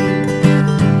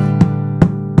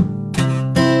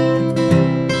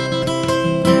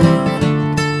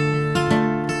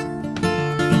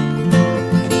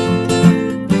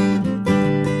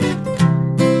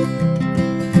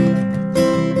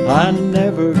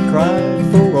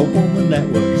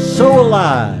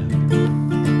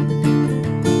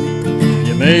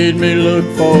 made me look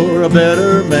for a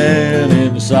better man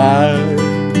inside.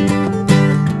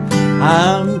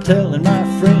 I'm telling my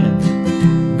friends,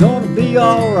 I'm gonna be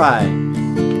alright.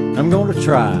 I'm gonna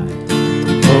try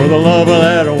for the love of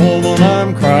that woman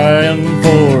I'm crying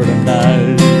for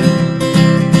tonight.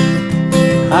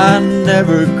 I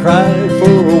never cried for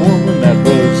a woman that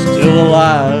was still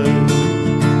alive.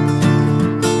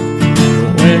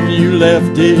 When you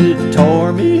left, it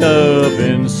tore me up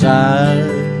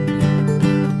inside.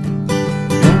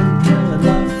 I'm telling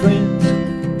my friends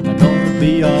I'm gonna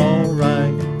be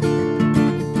alright.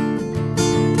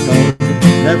 'Cause I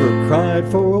never cried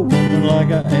for a woman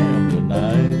like I am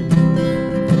tonight.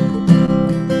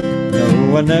 No,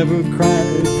 I never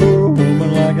cried for a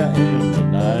woman like I am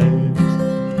tonight.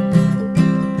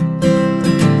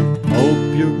 Hope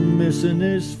you're missing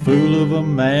this fool of a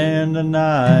man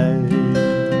tonight.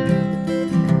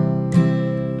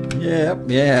 Yep,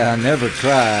 yeah, I never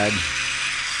cried.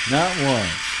 Not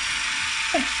once.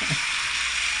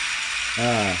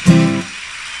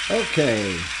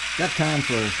 Okay, got time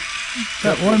for...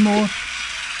 Got one more?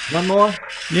 One more?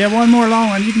 Yeah, one more long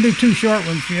one. You can do two short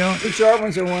ones, you know. 2 short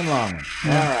ones or one long one?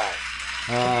 Yeah.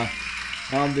 All right.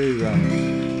 I'll do... all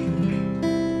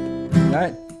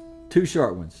right, 2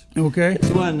 short ones. Okay.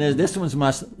 This one's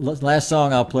my last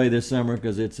song I'll play this summer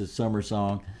because it's a summer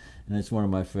song, and it's one of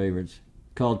my favorites,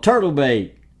 called Turtle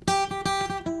Bait.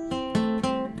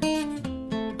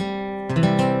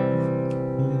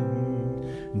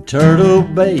 Turtle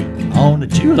bait on the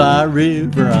July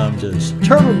River, I'm just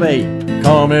turtle bait.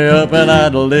 Call me up and I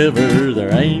deliver.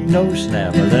 There ain't no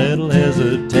snapper that'll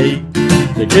hesitate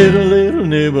to get a little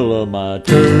nibble of my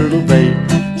turtle bait.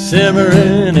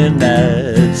 Simmering in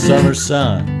that summer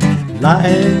sun,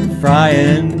 lying,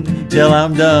 frying till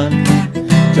I'm done.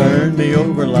 Turn me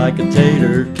over like a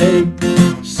tater cake,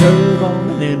 serve on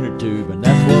an inner tube, and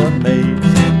that's what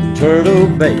makes turtle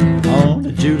bait on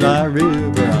the July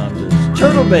River. I'm just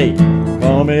turtle bait.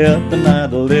 Call me up and I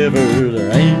deliver.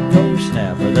 There ain't no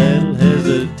snapper that'll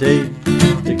hesitate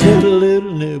to get a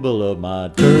little nibble of my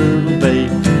turtle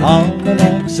bait.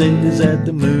 Almanac says that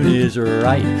the moon is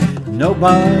right.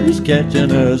 Nobody's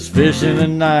catching us fishing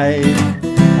tonight.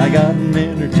 I got an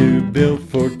inner tube built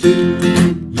for 2.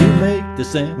 You make the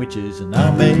sandwiches and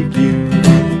I'll make you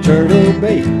turtle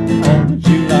bait on the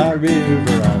July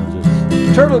River. I'm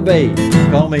just turtle bait.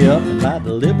 Call me up and I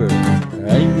deliver.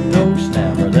 There ain't no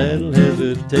snapper that'll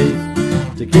hesitate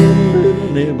to get a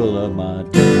little nibble of my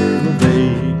turtle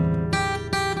bait.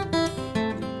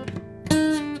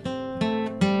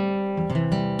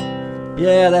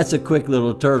 Yeah, that's a quick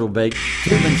little turtle bait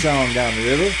tubing song down the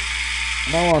river.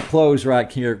 And I want to close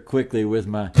right here quickly with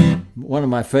one of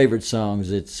my favorite songs.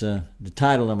 It's the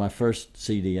title of my first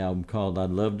CD album, called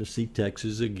I'd Love to See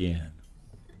Texas Again.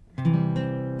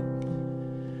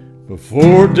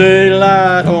 Before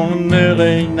daylight on an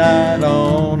LA night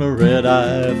on a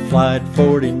red-eye flight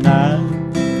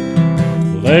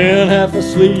 49, laying half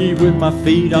asleep with my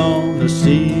feet on the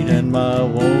seat and my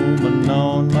woman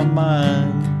on my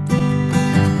mind,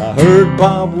 I heard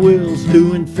Bob Wills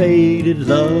doing Faded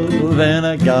Love, and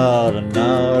I got a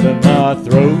knot in my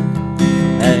throat.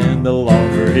 And the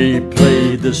longer he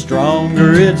played, the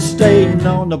stronger it stayed. And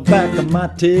on the back of my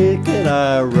ticket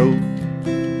I wrote,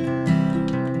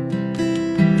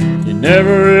 you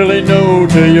never really know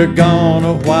till you're gone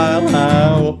a while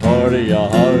how a part of your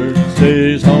heart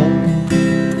stays home.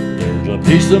 There's a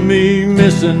piece of me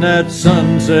missing that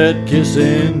sunset kiss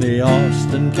in the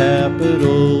Austin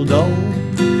Capitol dome.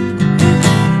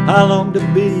 I long to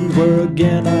be where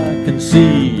again I can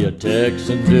see a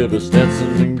Texan dip a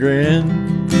Stetson and grin.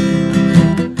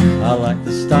 I like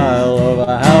the style of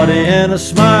a howdy and a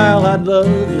smile. I'd love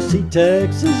to see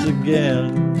Texas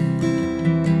again.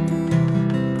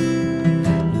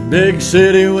 Big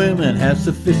city women have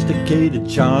sophisticated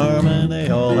charm, and they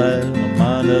all have a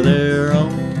mind of their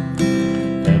own.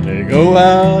 And they go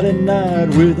out at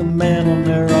night with a man on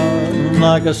their arm,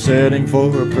 like a setting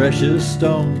for a precious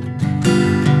stone.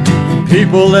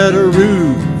 People that are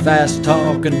rude,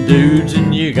 fast-talking dudes,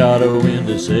 and you gotta win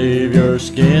to save your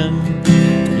skin.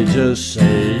 You just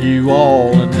say you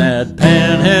all in that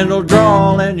panhandle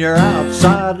drawl, and you're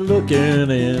outside looking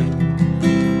in.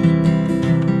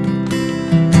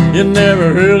 You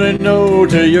never really know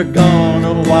till you're gone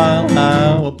a while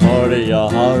how a part of your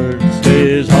heart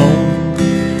stays home.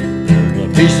 There's a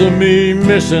piece of me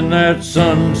missing that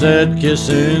sunset kiss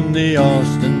in the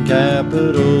Austin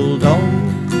Capitol dome.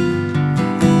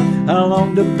 I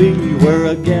long to be where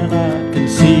again I can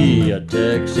see a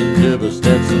Texan give a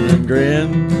Stetson and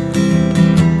grin.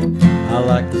 I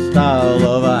like the style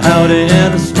of a howdy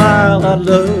and a smile. I'd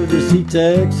love to see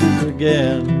Texas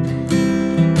again.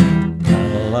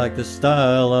 I like the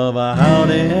style of a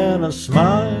howdy and a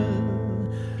smile.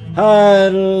 I'd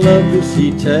love to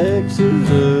see Texas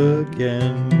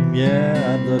again.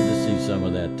 Yeah, I'd love to see some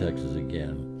of that Texas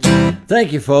again.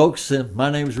 Thank you, folks. My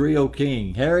name's Rio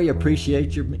King. Harry,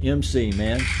 appreciate your MC,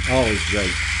 man. Always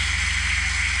great.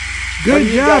 Good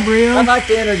job, Rio. I'd like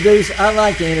to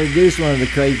introduce one of the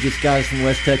craziest guys from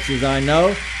West Texas I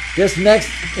know. This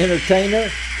next entertainer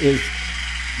is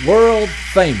world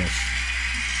famous,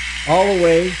 all the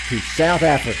way to South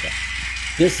Africa.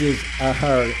 This is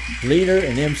our leader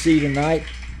and MC tonight,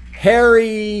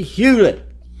 Harry Hewlett.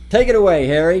 Take it away,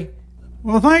 Harry.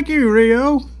 Well, thank you,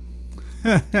 Rio.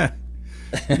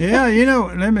 Yeah, you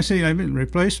know, let me see. Let me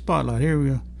replace spotlight. Here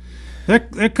we go.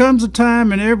 There comes a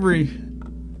time in every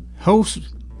host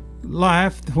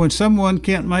life when someone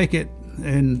can't make it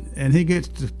and he gets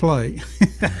to play.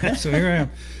 So here I am.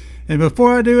 And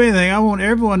before I do anything, I want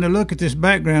everyone to look at this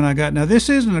background I got. Now, this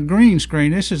isn't a green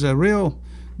screen. This is a real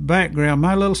background.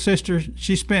 My little sister,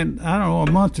 she spent, I don't know,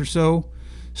 a month or so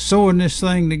sewing this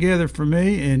thing together for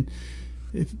me, and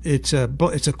it's a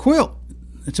quilt.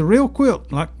 It's a real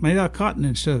quilt, like made out of cotton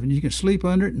and stuff, and you can sleep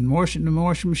under it and wash it in the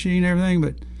washing machine and everything.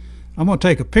 But I'm going to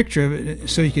take a picture of it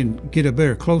so you can get a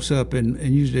better close-up and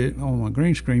use it on my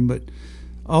green screen. But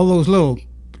all those little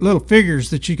figures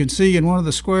that you can see in one of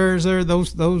the squares there,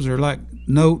 those are like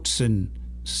notes and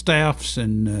staffs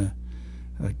and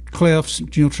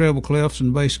clefs, you know, treble clefs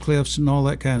and bass clefs and all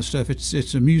that kind of stuff.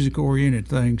 It's a music-oriented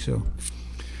thing. So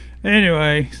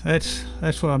anyway, that's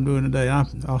what I'm doing today.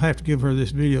 I'll have to give her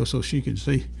this video so she can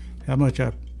see how much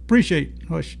I appreciate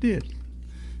what she did.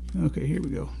 Okay, here we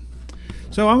go.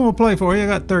 So I'm going to play for you. I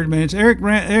got 30 minutes. Eric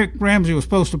Ramsey was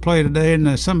supposed to play today,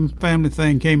 and some family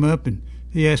thing came up, and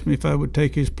he asked me if I would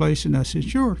take his place, and I said,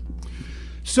 sure.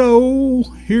 So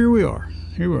here we are.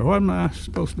 What am I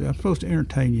supposed to do? I'm supposed to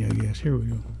entertain you, I guess. Here we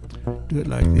go. Do it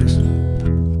like this.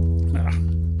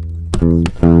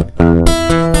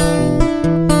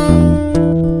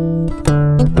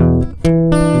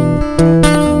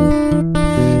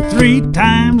 Three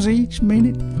times each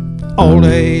minute, all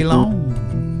day long,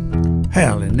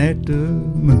 howling at the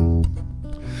moon.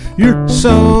 You're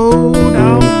so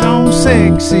doggone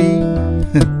sexy.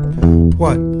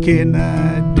 What can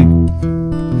I do?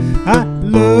 I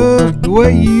love the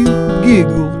way you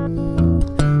giggle,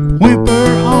 whimper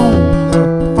on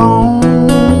the phone,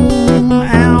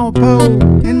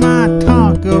 Alpo in my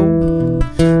taco,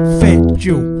 fetch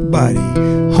your body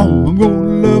home. I'm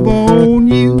gonna love on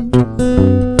you,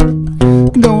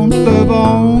 gonna love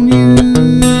on you,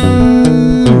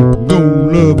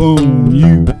 gonna love on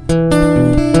you,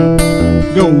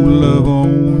 gonna love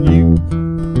on you.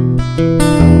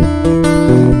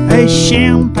 A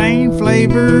champagne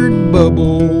flavored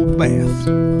bubble bath,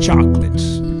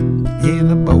 chocolates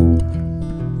in a bowl.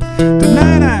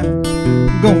 Tonight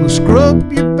I'm gonna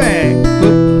scrub your back,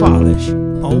 put polish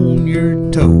on your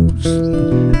toes.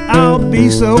 I'll be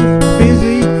so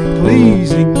busy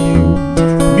pleasing you,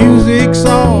 music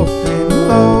soft and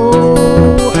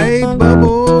low. A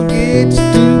bubble gets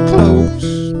too close,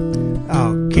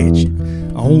 I'll catch it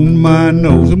on my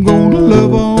nose. I'm gonna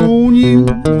love on you,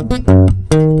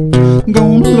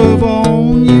 gonna love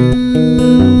on you,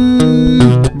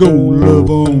 gonna love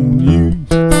on you,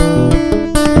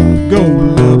 gonna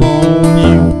love on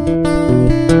you.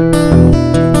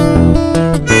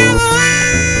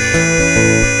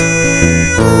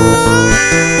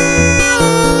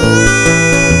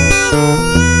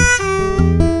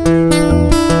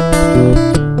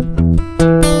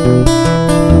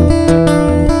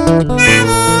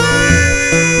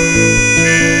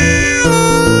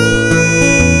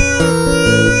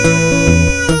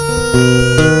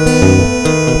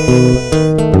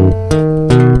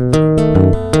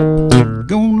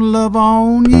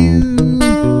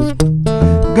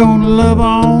 Gonna love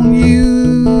on you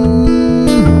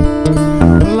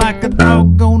like a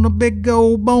dog on a big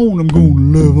old bone. I'm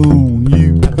gonna love on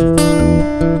you,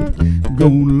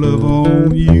 gonna love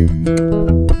on you.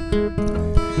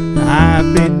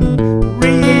 I've been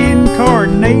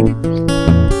reincarnated,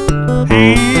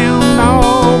 hound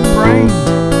dog brain,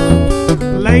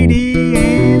 Lady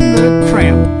and the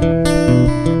Tramp,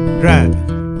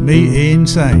 driving me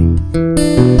insane.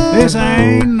 This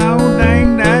ain't no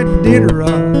dang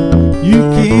Ditterall. You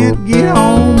can't get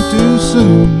home too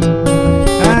soon.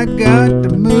 I got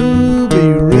the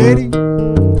movie ready.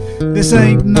 This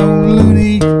ain't no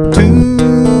Looney Tune.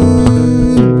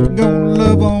 Gonna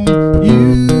love on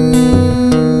you,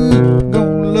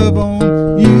 gonna love on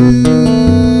you,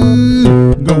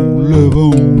 gonna love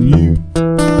on you.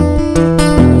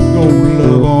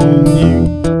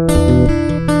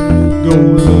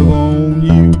 Gonna love on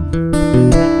you.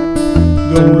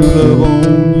 Gonna love on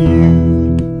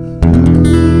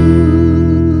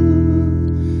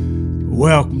you.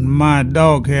 Welcome to my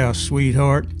doghouse,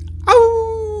 sweetheart.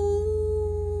 Oh.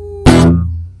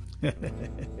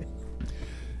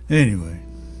 Anyway.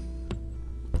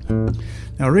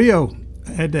 Now, Rio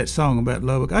had that song about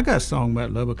Lubbock. I got a song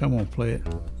about Lubbock. I'm going to play it.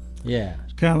 Yeah.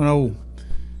 It's kind of an old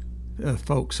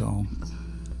folk song.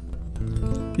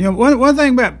 You know, one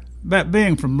thing about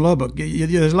being from Lubbock,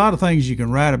 there's a lot of things you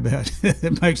can write about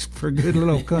that makes for a good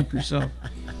little country song.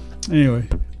 Anyway,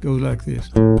 it goes like this.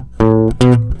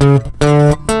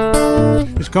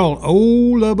 It's called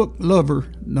Old Lubbock Lover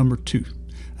No. 2.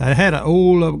 I had an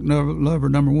Old Lubbock Lover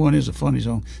No. 1 is a funny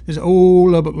song. This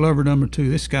Old Lubbock Lover No. 2.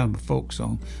 This is kind of a folk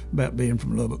song about being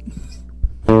from Lubbock.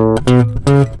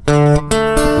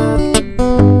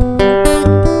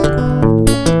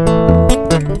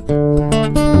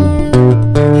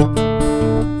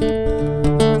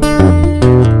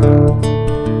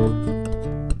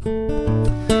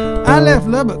 I left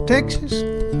Lubbock, Texas,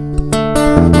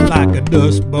 like a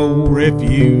Dust Bowl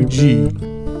refugee.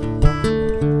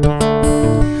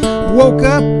 Woke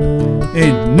up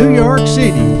in New York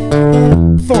City,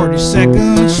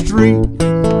 42nd Street.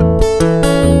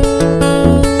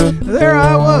 There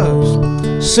I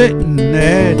was, sitting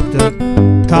at the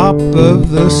top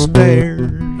of the stairs.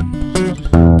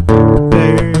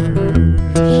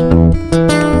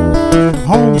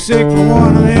 Homesick for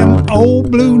one of them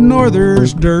old blue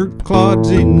northers, dirt clods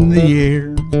in the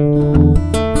air.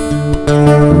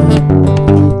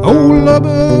 Old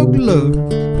Lubbock love,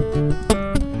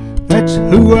 that's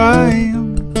who I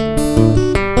am.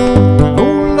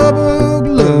 Old Lubbock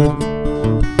love,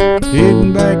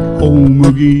 heading back home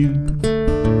again.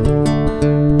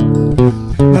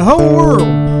 The whole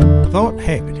world thought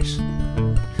happiness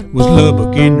was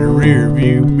Lubbock in the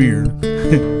rearview mirror.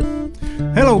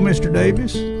 Hello, Mr.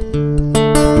 Davis.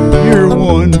 You're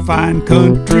one fine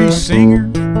country singer,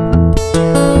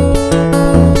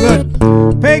 but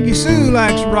Peggy Sue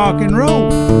likes rock and roll.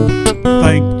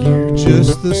 Think you're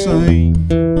just the same.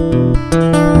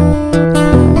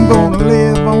 I'm gonna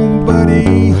live on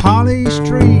Buddy Holly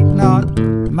Street, not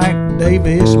Mac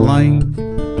Davis Lane.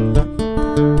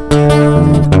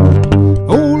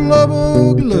 Oh,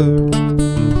 Lubbock love,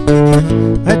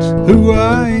 that's who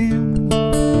I am.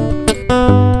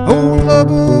 Oh,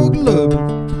 Lubbock love,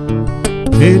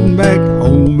 heading back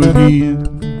home again.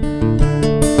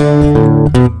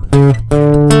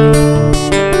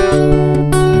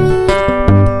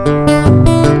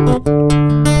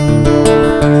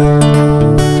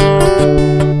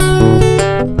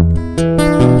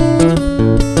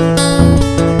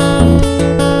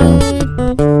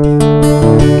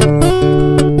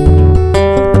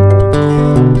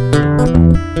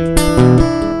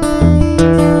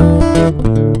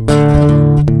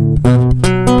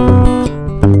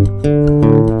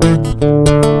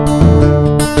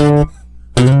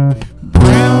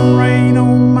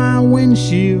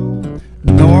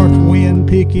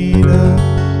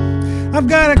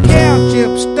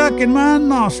 In my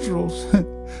nostrils,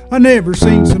 I never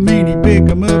seen so many pick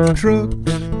 'em up trucks.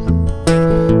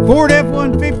 Ford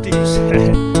F-150s,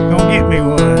 gonna get me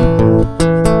one.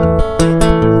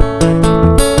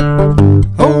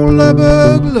 Oh,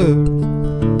 Lubbock love,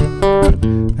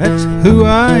 that's who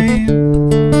I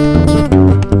am.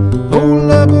 Oh,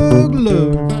 Lubbock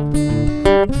love,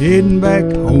 heading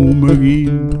back home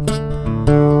again.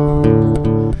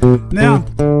 Now,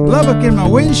 Lubbock in my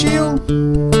windshield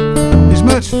is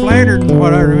much flatter than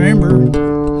what I remember.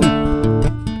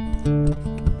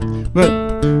 But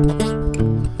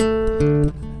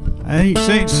I ain't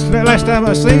seen, last time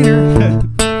I seen her,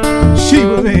 she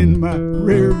was in my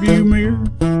rear view mirror.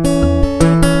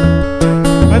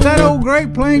 But that old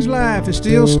Great Plains life is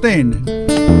still standing.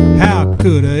 How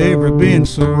could I ever been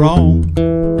so wrong?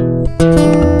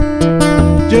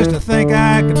 Just to think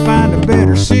I could find a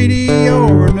better city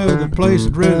or another place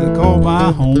I'd rather call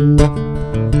my home.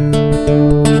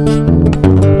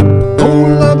 Oh,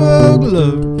 Lubbock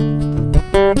love,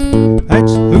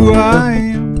 that's who I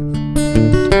am.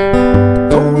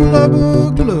 Oh,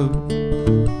 Lubbock love,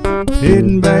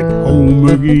 heading back home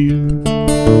again.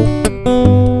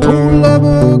 Oh,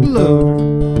 Lubbock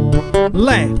love,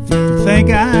 laugh if you think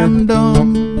I'm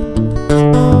dumb.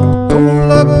 Oh,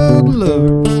 Lubbock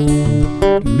love,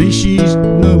 to me she's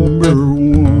number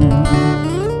one.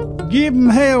 Give 'em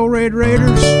hell, Red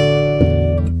Raiders.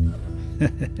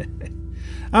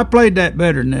 I played that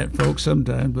better than that, folks,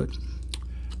 sometimes, but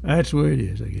that's the way it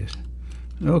is, I guess.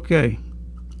 Okay,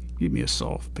 give me a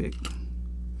soft pick.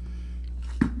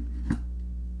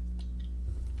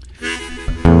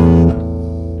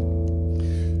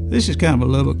 This is kind of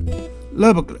a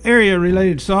Lubbock area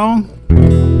related song.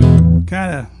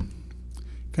 Kind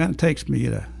of takes me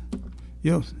to,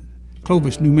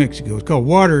 Clovis, New Mexico. It's called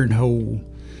Watering Hole.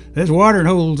 There's watering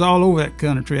holes all over that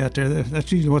country out there.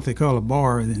 That's usually what they call a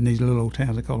bar in these little old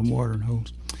towns. They call them watering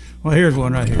holes. Well, here's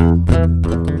one right here.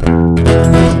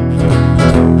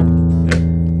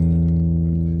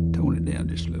 Tone it down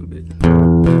just a little bit.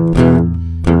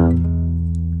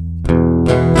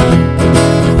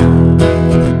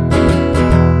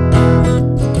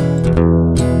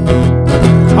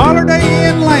 Holiday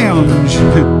Inn Lounge,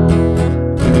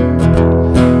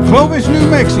 Clovis, New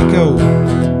Mexico.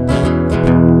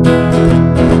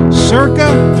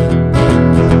 Circa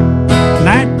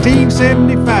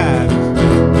 1975.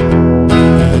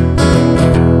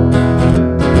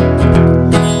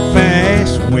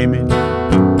 Fast women,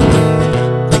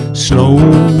 slow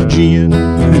gin,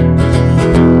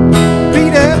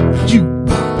 beat up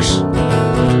jukebox,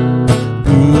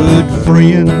 good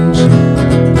friends,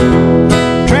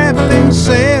 traveling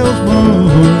salesman,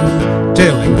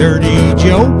 telling dirty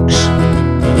jokes,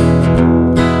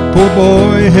 poor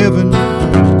boy heaven,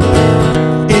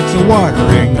 it's a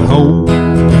watering hole.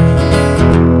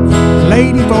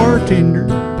 Lady bartender,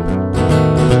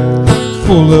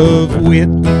 full of wit,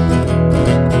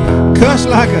 cuss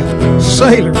like a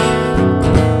sailor.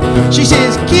 She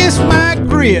says, kiss my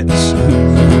grits.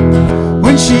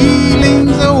 When she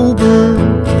leans over,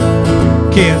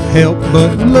 can't help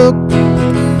but look.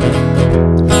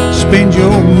 Spend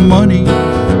your money,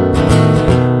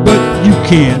 but you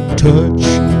can't touch.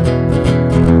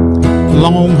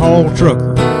 Long haul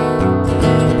trucker,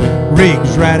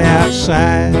 rigs right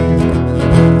outside,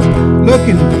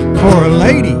 looking for a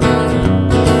lady,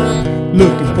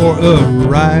 looking for a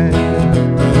ride.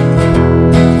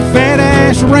 Fat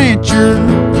ass rancher,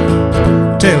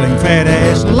 telling fat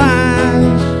ass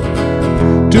lies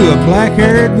to a black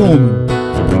haired woman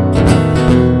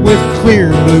with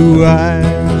clear blue eyes.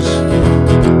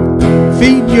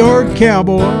 Feed your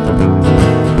cowboy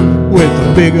with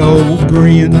a big old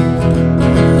grin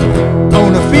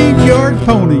on a feed-yard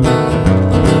pony,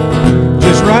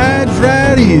 just rides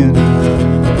right in.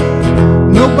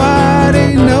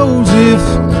 Nobody knows if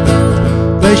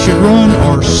they should run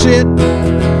or sit.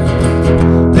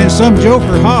 Then some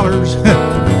joker hollers,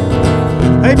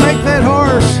 hey, make that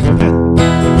horse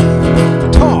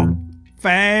talk.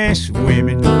 Fast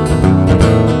women,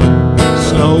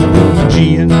 slow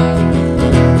gin,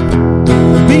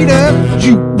 beat up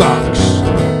jukebox,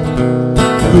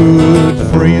 good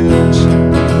friends,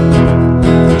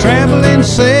 traveling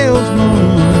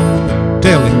salesman,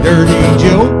 telling dirty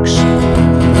jokes,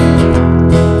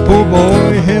 poor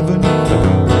boy heaven,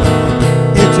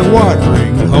 it's a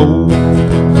watering hole.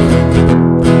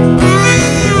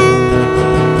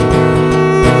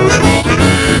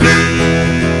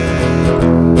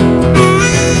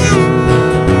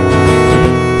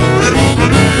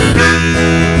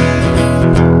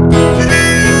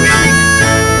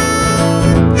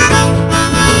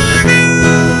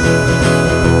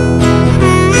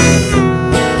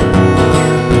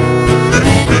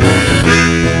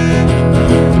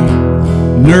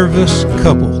 Nervous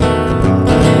couple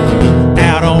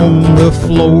out on the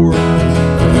floor,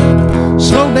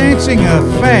 slow dancing a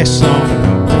fast song,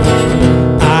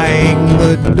 eyeing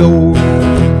the door.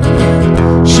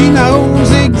 She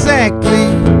knows exactly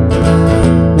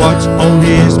what's on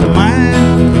his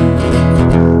mind.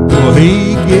 Will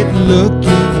he get lucky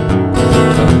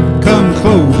come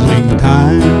closing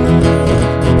time?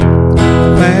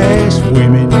 Fast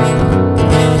women,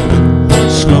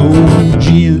 slow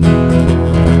gin,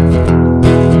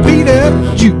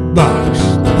 jukebox,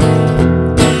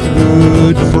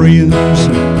 good friends,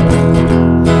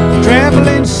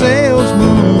 traveling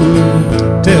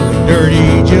salesman, telling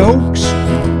dirty jokes,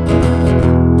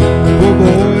 poor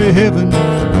boy heaven,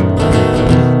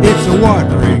 it's a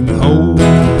watering hole.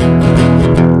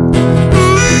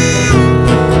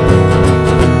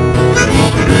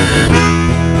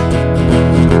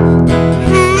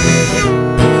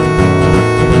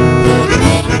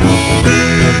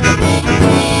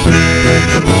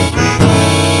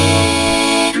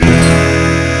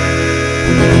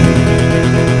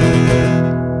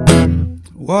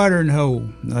 Watering hole.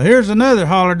 Now here's another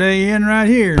Holiday Inn right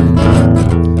here.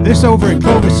 This over at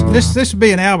Clovis. This would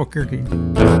be in Albuquerque.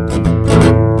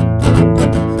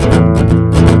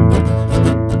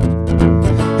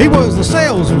 He was the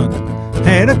salesman,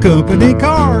 had a company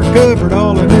car, covered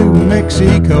all of New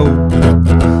Mexico.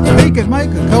 He could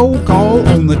make a cold call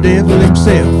on the devil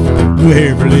himself, with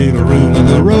every little rule of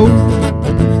the road.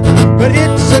 But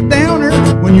it's a downer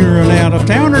when you're an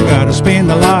out-of-towner, gotta spend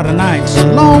a lot of nights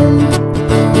alone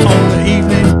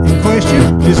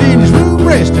is in his room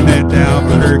resting at the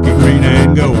Albuquerque Green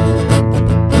and Gold.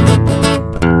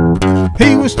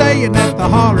 He was staying at the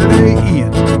Holiday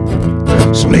Inn,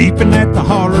 sleeping at the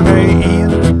Holiday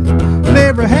Inn.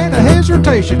 Never had a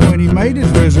hesitation when he made his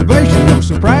reservation. No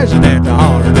surprising at the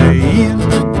Holiday Inn.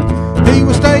 He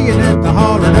was staying at the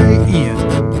Holiday Inn,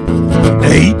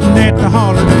 eating at the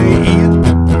Holiday Inn.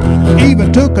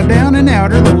 Even took a down and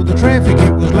outer, though the traffic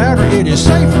it was louder. It is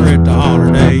safer at the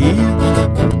Holiday Inn.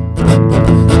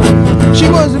 She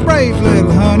was a brave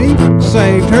little honey,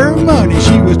 saved her money.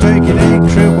 She was taking a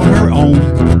trip on her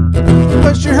own,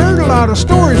 but she heard a lot of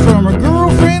stories from her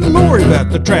girlfriend Lori about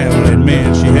the traveling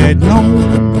men she had known.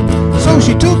 So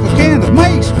she took a can of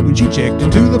mace when she checked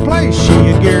into the place she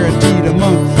had guaranteed a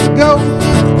month ago.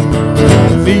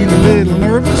 Feeling a little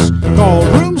nervous, called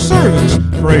room service,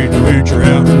 afraid to venture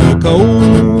out in the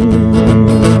cold.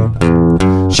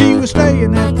 She was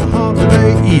staying at the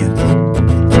Holiday Inn,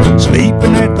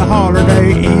 sleeping at the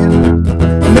Holiday Inn.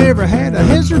 Never had a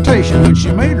hesitation when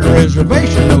she made her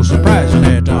reservation. No surprising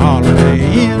at the Holiday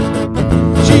Inn.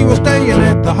 She was staying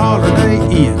at the Holiday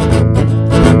Inn,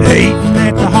 eating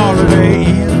at the Holiday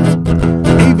Inn.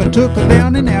 Even took a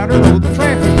down and outer, though the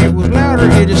traffic it was louder.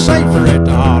 It is safer at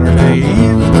the Holiday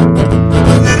Inn.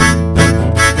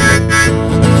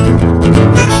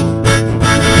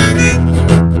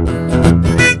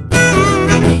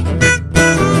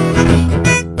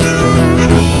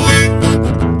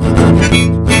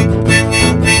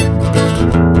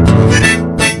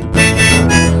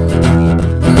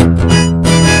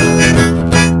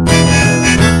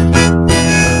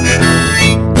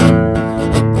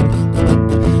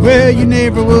 Well, you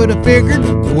never would have figured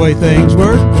the way things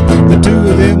were, the two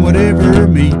of them would ever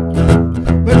meet.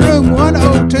 But room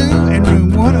 102 and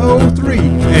room 103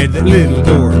 had that little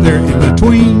door there in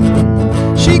between.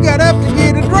 She got up to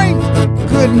get a drink,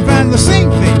 couldn't find the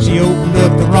sink, then she opened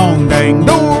up the wrong dang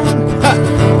door. Ha!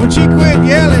 When she quit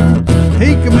yelling,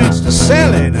 he commenced to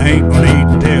selling. I ain't gonna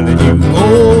need telling you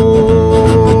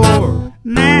more.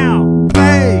 Now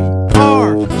they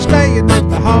are staying at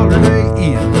the Holiday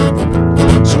Inn,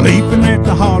 sleeping at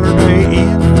the Holiday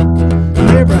Inn.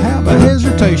 Never have a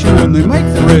hesitation when they make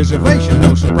the reservation.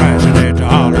 No surprising at the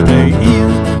Holiday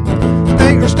Inn.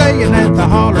 They are staying at the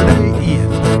Holiday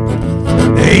Inn,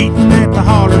 eating at the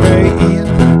Holiday Inn.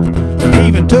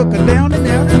 Even took a down and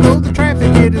outer, though the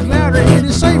traffic it is louder. It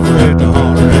is safer at the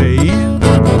Holiday Inn.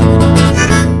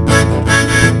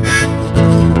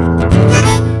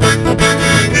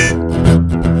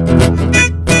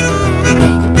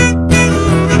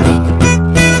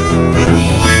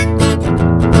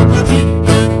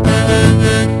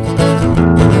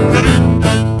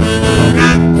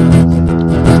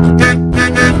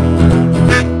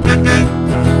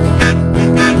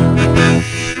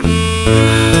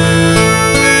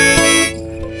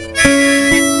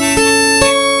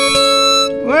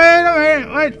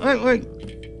 Wait.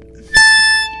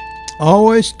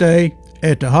 Always stay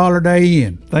at the Holiday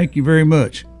Inn. Thank you very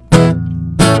much.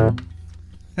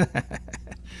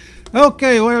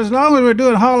 Okay, well, as long as we're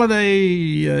doing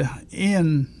Holiday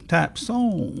Inn type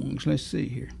songs, let's see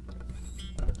here.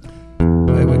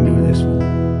 Maybe we can do this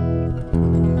one.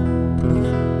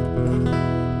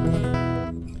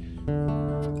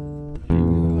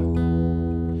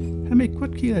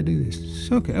 What key did I do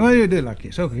this? Okay, well, you do it like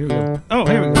this. Okay, here we go. Oh,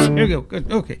 here we go. Here we go.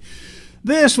 Good. Okay.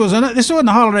 This wasn't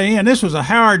a Holiday Inn. This was a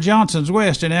Howard Johnson's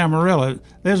West in Amarillo.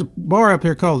 There's a bar up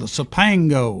here called the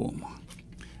Sopango.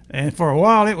 And for a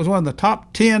while, it was one of the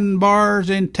top 10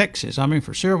 bars in Texas. I mean,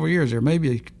 for several years there,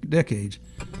 maybe decades.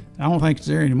 I don't think it's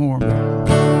there anymore.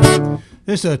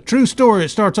 This is a true story. It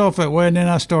starts off that way, and then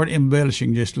I start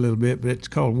embellishing just a little bit. But it's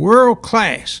called World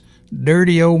Class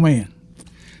Dirty Old Man.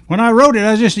 When I wrote it,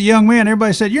 I was just a young man.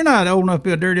 Everybody said, "You're not old enough to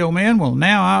be a dirty old man." Well,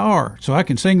 now I are. So I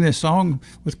can sing this song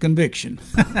with conviction.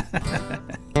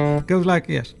 It goes like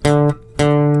this. Well,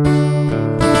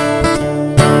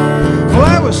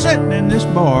 I was sitting in this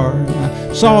bar.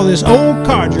 I saw this old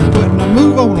codger putting a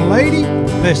move on a lady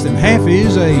less than half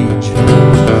his age.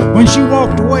 When she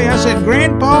walked away, I said,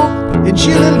 "Grandpa, isn't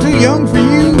she a little too young for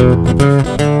you?"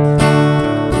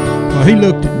 Well, he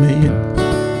looked at me and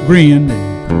grinned,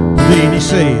 and then he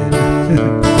said,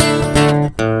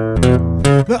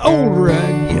 "The older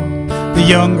I get, the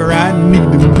younger I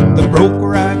need them. The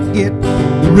broker I get,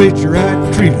 the richer I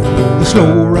treat them. The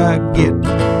slower I get,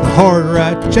 the harder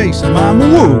I chase them. I'm a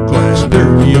world-class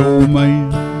dirty old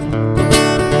man.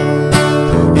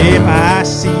 If I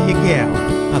see a gal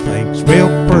I think's real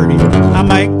pretty, I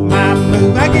make my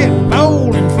move. I get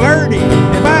bold and flirty.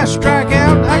 If I strike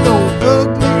out, I go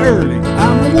ugly early.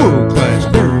 I'm a world-class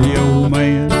dirty old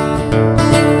man.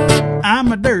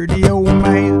 I'm a dirty old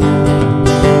man."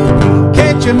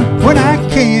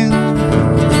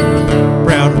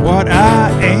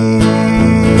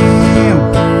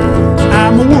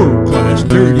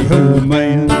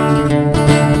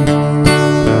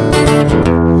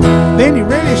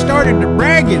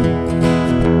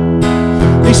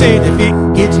 said if it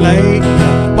gets late,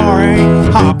 the bar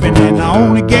ain't hopping, and the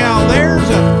only gal there's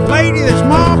a lady that's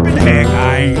mopping. Heck,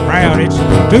 I ain't proud, it's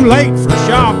too late for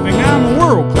shopping. I'm a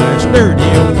world-class dirty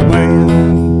old man.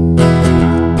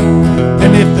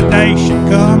 And if the day should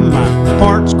come, my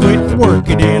parts quit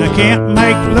working, and I can't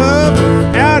make love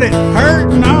out it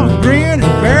hurting, I'll grin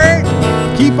and bear it,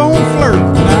 keep on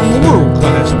flirting. I'm a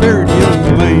world-class dirty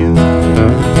old man.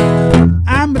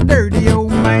 I'm a dirty old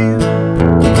man.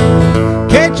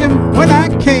 Catch 'em when I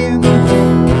can,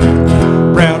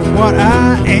 proud of what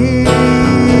I am.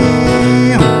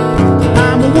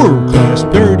 I'm a world-class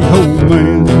dirty old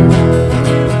man.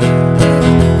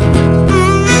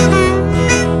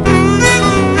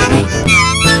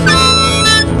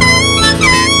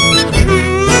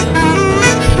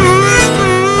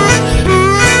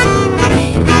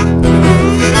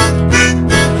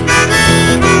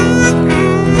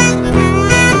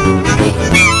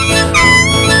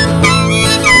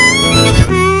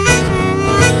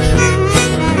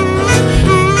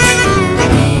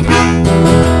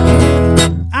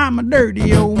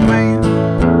 Dirty old man.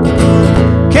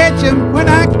 Catch 'em when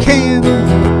I can,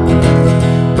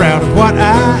 proud of what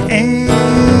I am.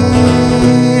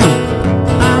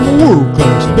 I'm a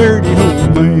world-class dirty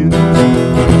old man.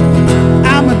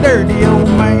 I'm a dirty old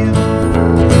man.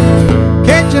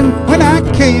 Catch 'em when I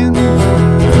can,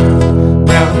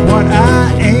 proud of what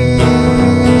I am.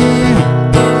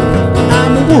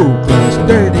 I'm a world-class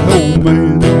dirty old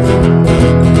man.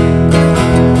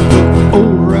 The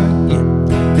older I get,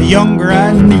 the younger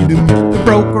I need 'em. The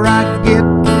broker I get,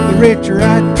 the richer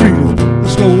I treat 'em. The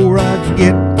slower I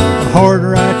get, the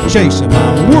harder I chase 'em.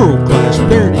 I'm a world-class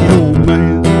dirty old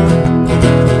man.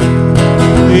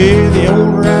 Yeah, the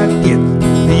older I get,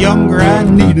 the younger I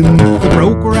need 'em. The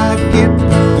broker I get,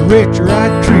 the richer I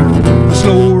treat 'em. The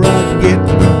slower I get,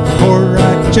 the harder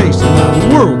I chase 'em. I'm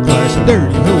a world-class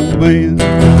dirty old man.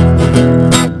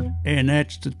 And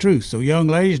that's the truth. So young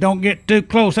ladies, don't get too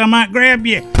close. I might grab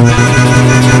you.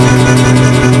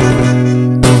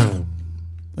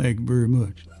 Thank you very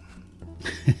much.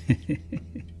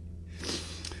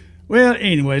 Well,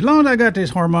 anyway, as long as I got this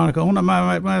harmonica on, I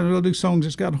might as well do songs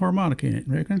that's got a harmonica in it,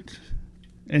 reckon?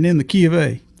 And in the key of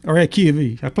A, or key of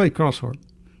E. I play cross harp.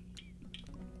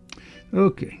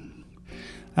 Okay.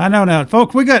 I know now,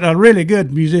 folks, we got a really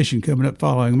good musician coming up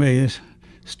following me. This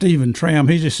Stephen Tram.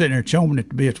 He's just sitting there chomping at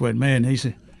the bits with man. He's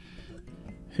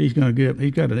going to get up.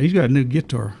 He's got a new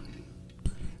guitar.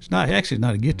 It's not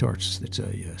a guitar. It's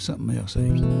a something else. I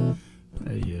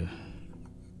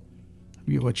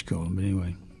forget what you call them, but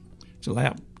anyway, it's a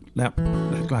lap,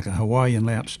 like a Hawaiian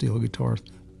lap steel guitar.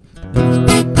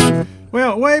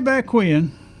 Well, way back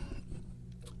when,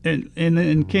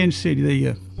 in Kansas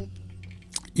City,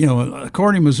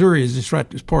 Kearney, Missouri is just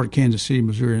right. It's part of Kansas City,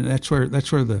 Missouri, and that's where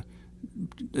the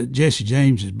Jesse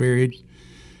James is buried.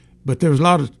 But there was a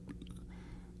lot of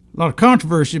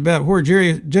controversy about where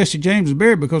Jesse James was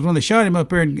buried, because when they shot him up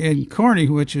there in Kearney,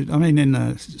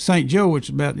 in St. Joe, which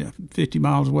is about 50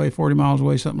 miles away, 40 miles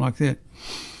away, something like that,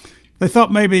 they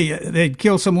thought maybe they'd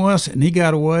killed someone else and he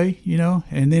got away,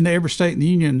 and then every state in the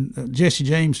Union, Jesse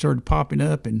James started popping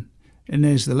up, and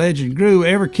as the legend grew,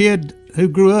 every kid who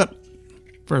grew up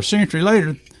for a century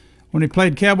later, when he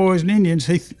played cowboys and Indians,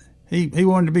 he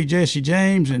wanted to be Jesse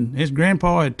James, and his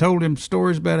grandpa had told him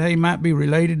stories about how he might be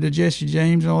related to Jesse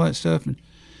James and all that stuff. And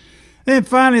then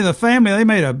finally, the family, they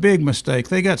made a big mistake.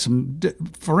 They got some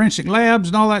forensic labs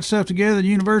and all that stuff together at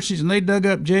universities, and they dug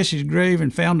up Jesse's grave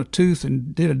and found a tooth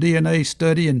and did a DNA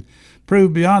study and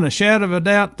proved beyond a shadow of a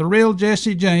doubt the real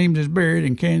Jesse James is buried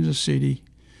in Kansas City,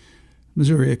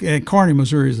 Missouri. Kearney,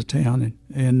 Missouri is the town.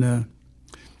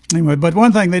 Anyway, but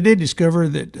one thing they did discover,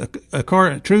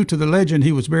 that true to the legend,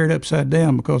 he was buried upside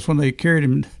down, because when they carried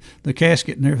him, the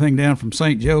casket and everything down from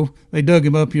St. Joe, they dug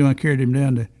him up, and carried him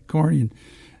down to Kearney,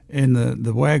 and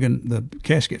the wagon, the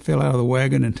casket fell out of the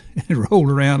wagon and rolled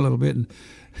around a little bit, and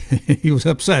he was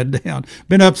upside down.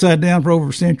 Been upside down for over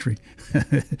a century.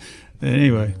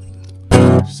 Anyway,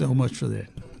 so much for that.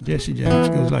 Jesse James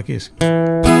goes like this.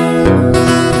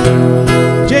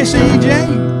 Jesse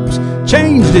James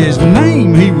changed his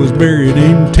name. He was buried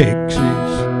in Texas,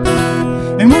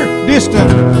 and we're distant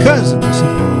cousins,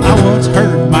 I once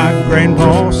heard my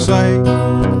grandpa say.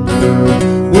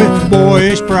 With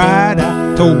boyish pride,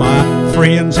 I told my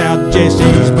friends how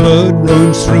Jesse's blood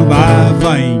runs through my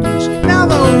veins. Now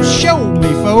those show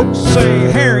me folks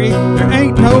say, Harry, there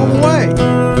ain't no way.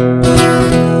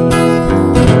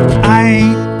 I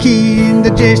ain't kin to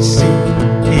Jesse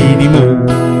anymore.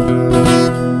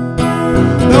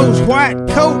 Those white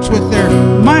coats with their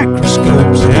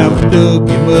microscopes have dug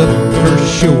him up for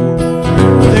sure.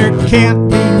 There can't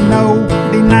be no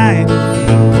denying denying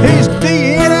his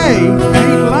DNA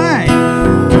ain't lying.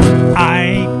 I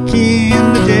ain't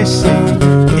kin to Jesse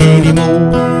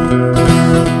anymore.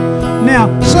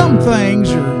 Now, some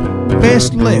things are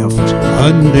best left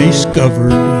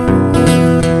undiscovered,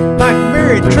 like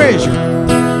buried treasure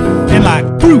and like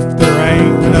proof there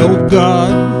ain't no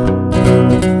God.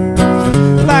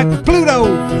 Like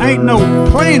Pluto ain't no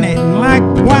planet, and like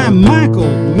why Michael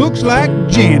looks like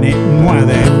Janet, and why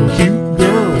that cute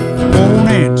girl won't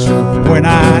answer when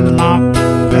I knock.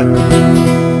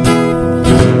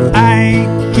 I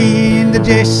ain't kin to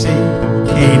Jesse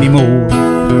anymore.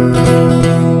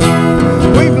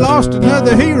 We've lost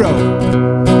another hero.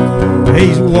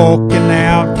 He's walking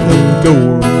out the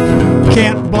door.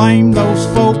 Can't blame those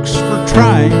folks for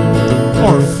trying,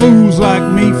 or fools like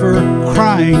me for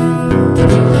crying.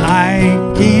 I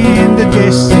ain't kin to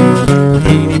Jesse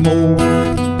anymore.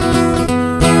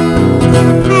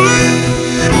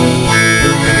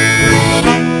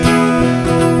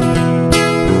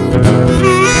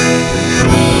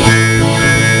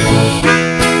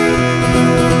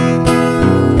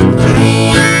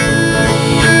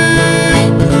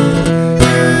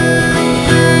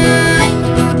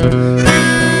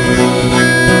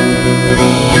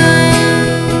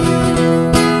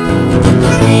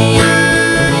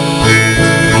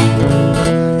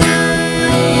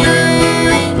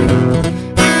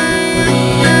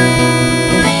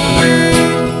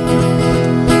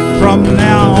 From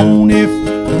now on, if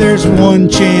there's one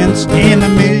chance in a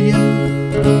million,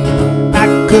 I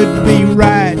could be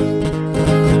right,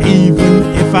 even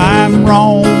if I'm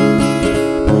wrong.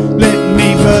 Let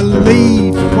me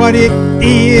believe what it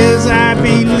is I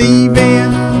believe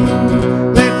in.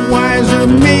 Let wiser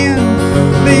men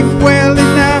live well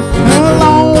enough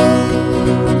alone.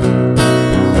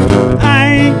 I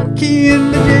ain't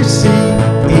kin to Jesse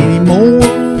anymore.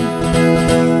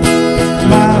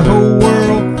 My whole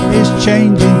world is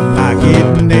changing like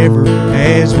it never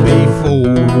has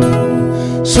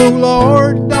before. So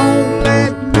Lord, don't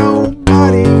let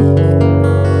nobody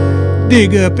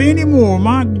dig up any more of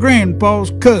my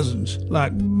grandpa's cousins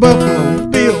like Buffalo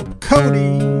Bill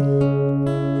Cody.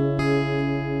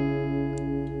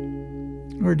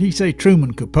 Or did he say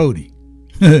Truman Capote?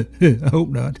 I hope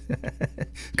not.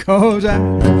 'Cause I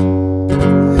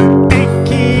ain't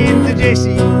kin to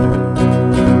Jesse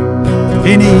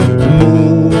anymore.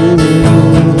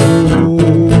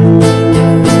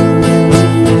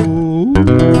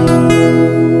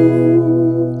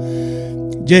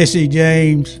 Jesse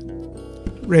James,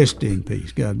 rest in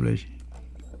peace. God bless you.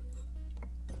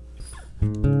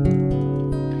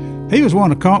 He was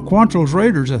one of Quantrill's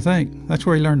Raiders, I think. That's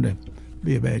where he learned to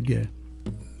be a bad guy.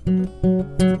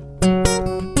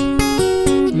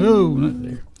 No, not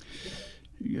there.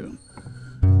 Here you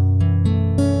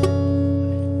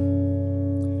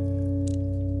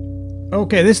go.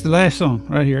 Okay, this is the last song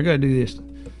right here. I got to do this.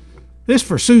 This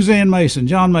for Suzanne Mason,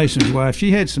 John Mason's wife.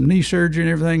 She had some knee surgery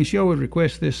and everything. She always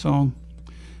requests this song,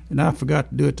 and I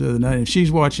forgot to do it the other night. If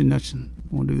she's watching, I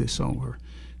want to do this song for her.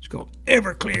 It's called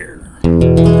Everclear.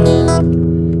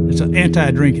 It's an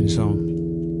anti-drinking song,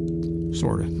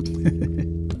 sort of.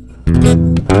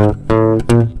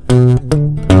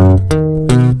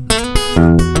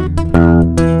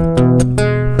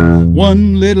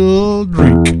 One little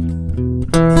drink,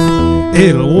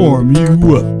 it'll warm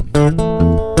you up.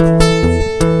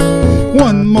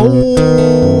 One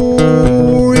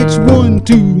more, it's one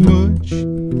too much.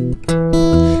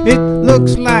 It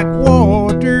looks like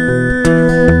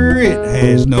water, it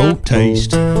has no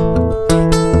taste.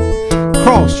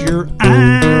 Cross your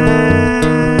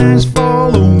eyes,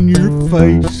 fall on your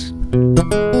face.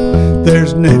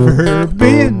 There's never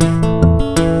been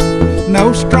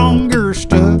no stronger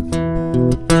stuff.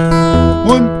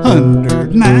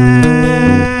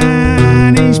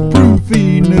 109 is proof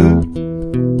enough.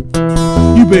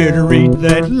 You better read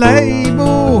that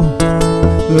label,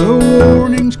 the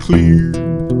warning's clear.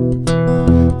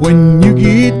 When you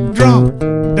get drunk,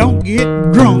 don't get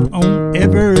drunk on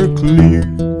Everclear.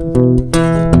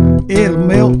 It'll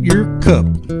melt your cup,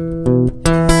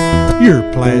 your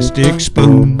plastic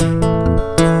spoon.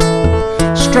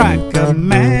 Strike a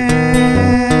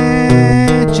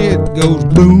match, it goes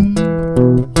boom.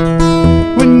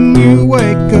 When you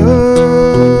wake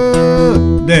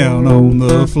up down on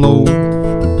the floor,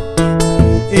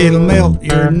 it'll melt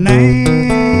your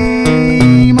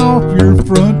name off your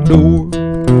front door.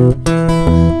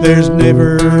 There's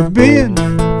never been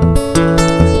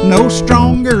no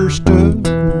stronger stuff.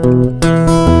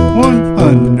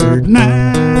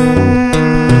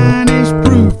 109 is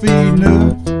proof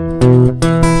enough.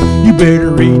 You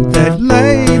better read that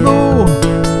label,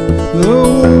 the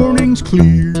warning's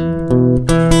clear.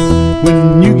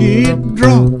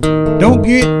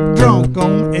 get drunk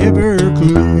on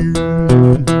Everclear.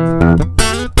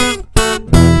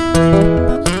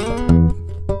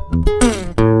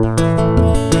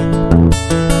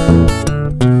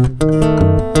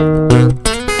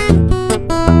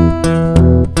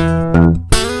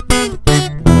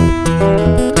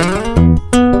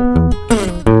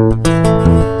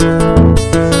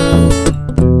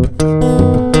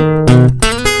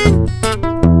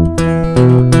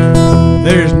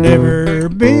 There's never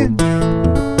been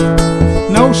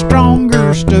no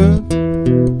stronger stuff.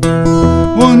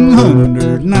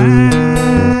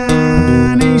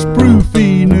 109 is proof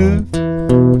enough.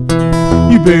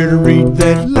 You better read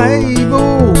that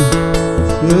label,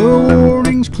 the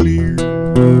warning's clear.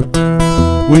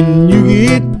 When you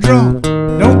get drunk,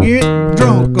 don't get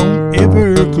drunk on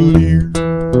Everclear.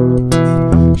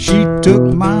 She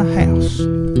took my house,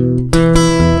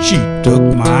 she took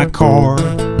my car,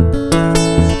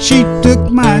 she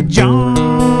took my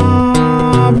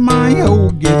job, my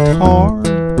old guitar.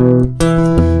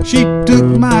 She took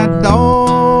my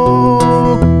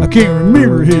dog, I can't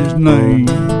remember his name.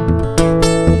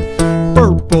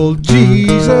 Purple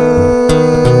Jesus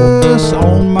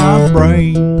on my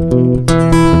brain.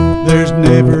 There's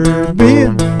never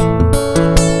been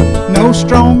no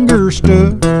stronger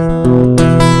stuff.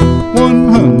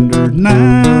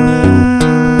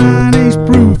 109 is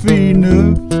proof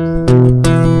enough.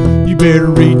 You better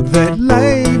read that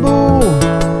label,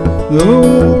 the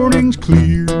warning's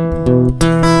clear.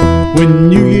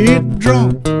 When you get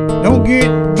drunk, don't get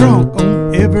drunk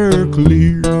on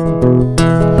Everclear.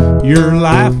 Your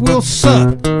life will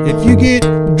suck if you get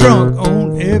drunk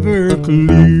on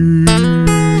Everclear.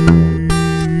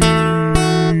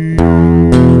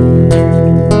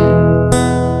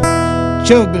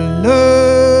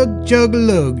 Chug-a-lug,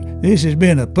 chug-a-lug. This has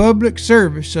been a public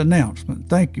service announcement.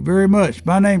 Thank you very much.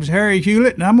 My name's Harry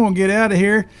Hewlett, and I'm going to get out of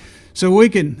here so I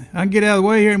can get out of the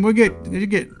way here, and we'll get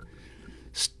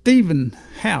Stephen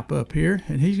Houpt up here,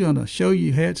 and he's going to show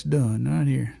you how it's done right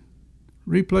here.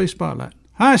 Replay spotlight.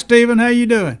 Hi, Stephen. How you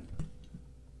doing?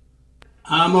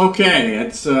 I'm okay.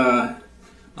 It's I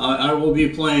will be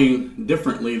playing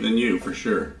differently than you for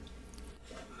sure.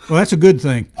 Well, that's a good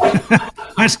thing.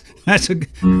 that's a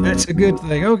good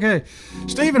thing. Okay,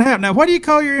 Stephen Houpt. Now, what do you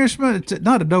call your instrument? It's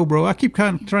not a dobro. I keep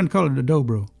kind of trying to call it a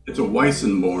dobro. It's a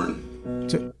Weissenborn.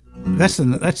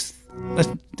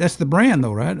 That's the brand,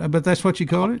 though, right? But that's what you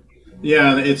call it.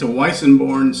 Yeah, it's a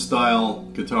Weissenborn style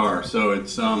guitar. So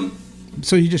it's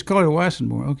So you just call it a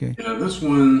Weissenborn, okay? Yeah, this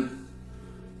one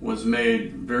was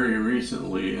made very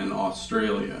recently in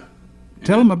Australia.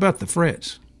 Tell them about the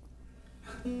frets.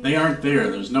 They aren't there.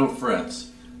 There's no frets.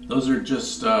 Those are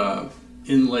just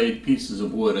inlaid pieces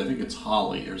of wood. I think it's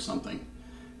holly or something,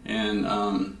 and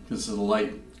this is a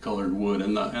light colored wood.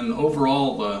 And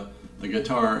overall the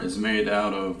guitar is made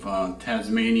out of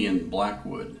Tasmanian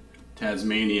blackwood.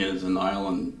 Tasmania is an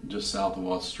island just south of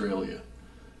Australia,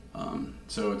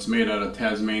 so it's made out of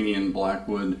Tasmanian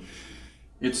blackwood.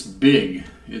 It's big.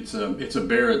 It's a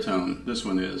baritone. This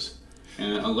one is.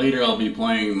 And later I'll be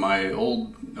playing my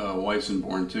old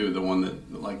Weissenborn too, the one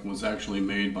that was actually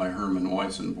made by Herman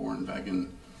Weissenborn back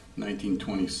in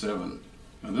 1927.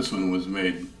 Now, this one was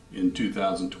made in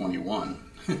 2021.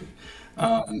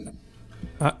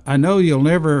 I know you'll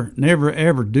never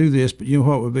ever do this, but you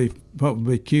know what would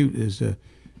be cute is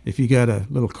if you got a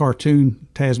little cartoon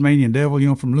Tasmanian devil,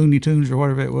 from Looney Tunes or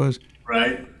whatever it was,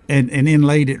 right? And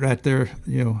inlaid it right there,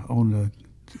 on the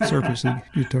surface of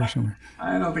the guitar somewhere.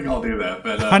 I don't think I'll do that,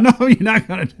 but I know you're not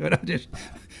going to do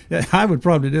it. I would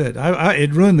probably do it.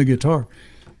 It'd ruin the guitar.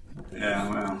 Yeah,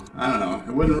 well, I don't know.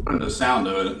 It wouldn't ruin the sound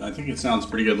of it. I think it sounds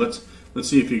pretty good. Let's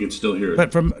see if you can still hear it.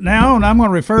 But from now on, I'm going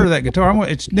to refer to that guitar.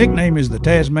 Its nickname is the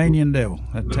Tasmanian Devil.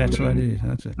 That's what it is.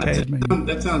 That's a Tasmanian.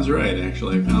 That sounds right,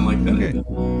 actually. I kind of like that. Okay.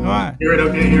 All right. Hear it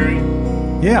okay, Harry?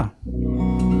 Yeah.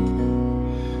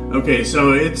 Okay,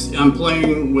 so I'm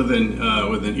playing with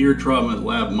an Ear Trauma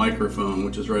Lab microphone,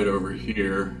 which is right over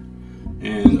here,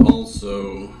 and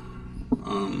also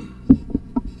I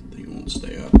think it won't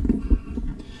stay up,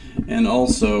 and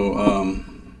also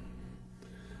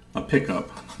a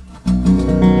pickup.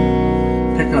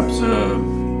 Pickup's a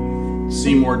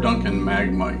Seymour Duncan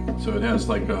mag mic, so it has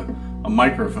like a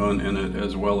microphone in it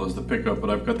as well as the pickup, but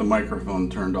I've got the microphone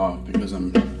turned off because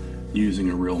I'm using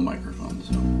a real microphone.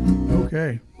 So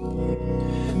okay.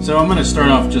 So I'm going to start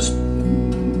off just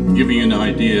giving you an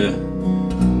idea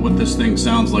what this thing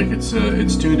sounds like. It's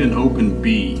tuned in open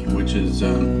B, which is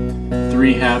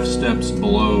 3 half steps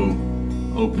below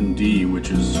open D,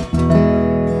 which is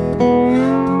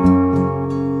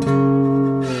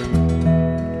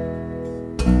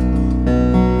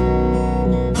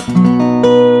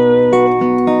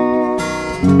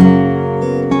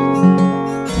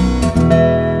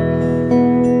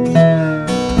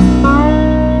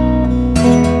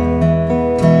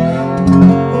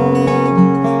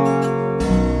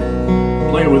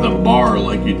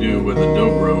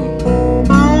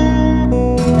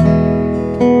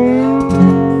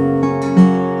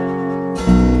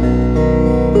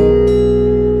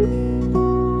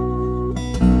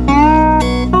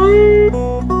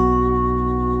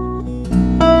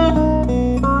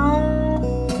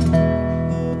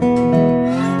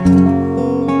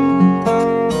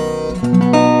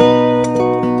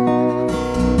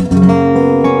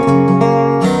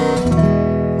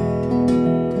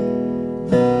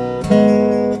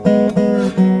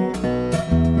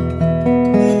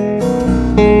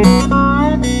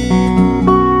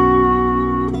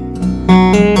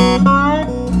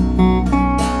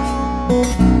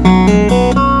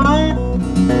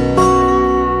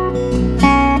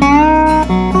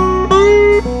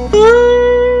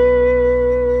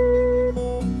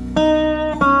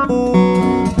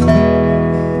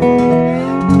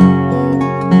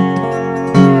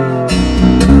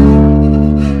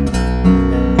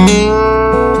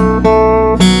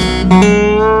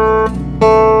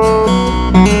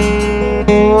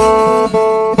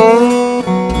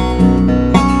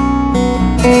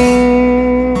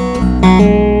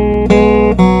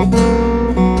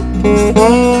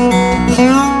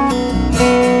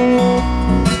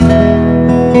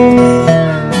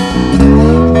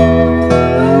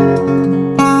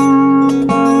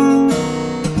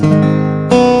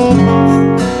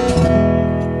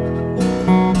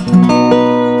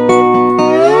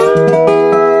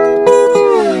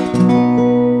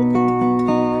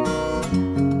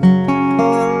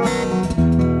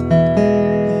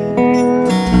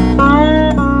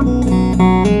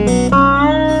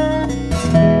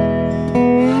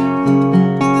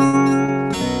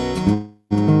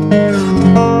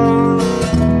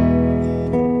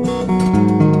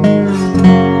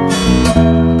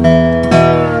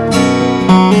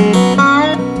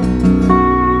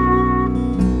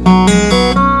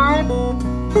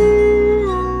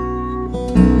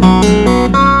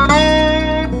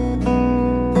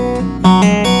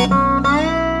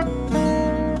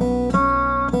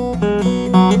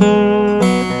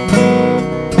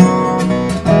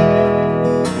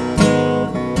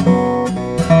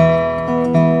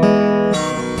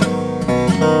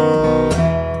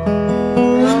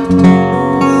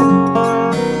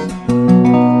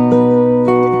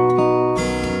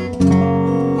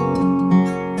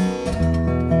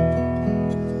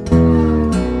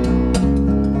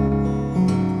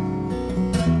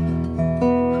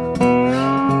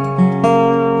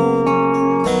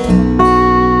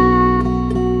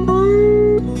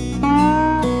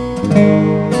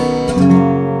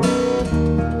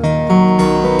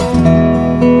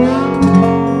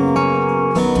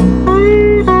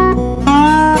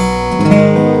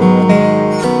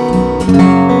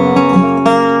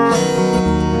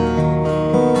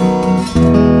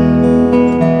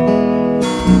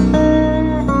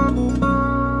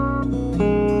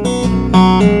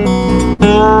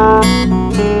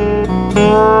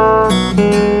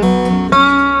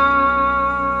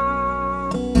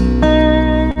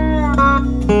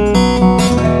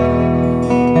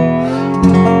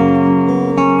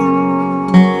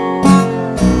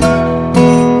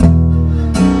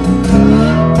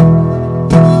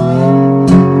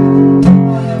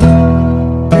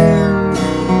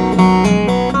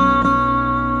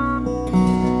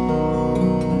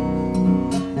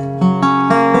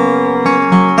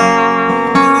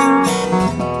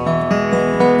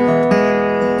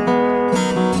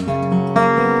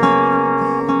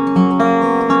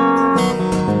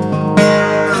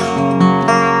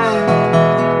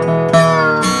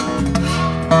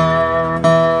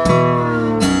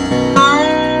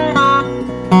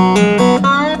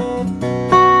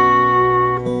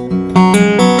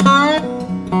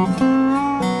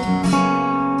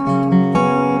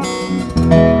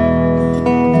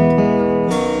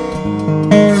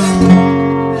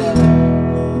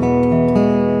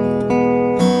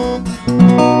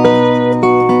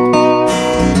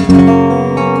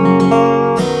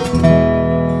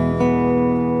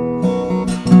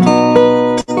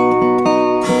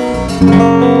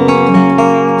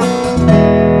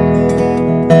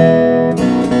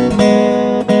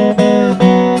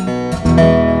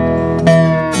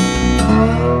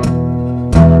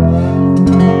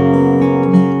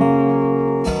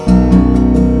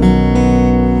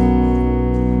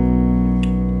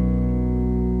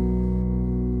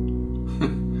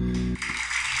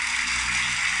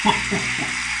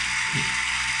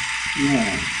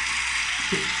Yeah.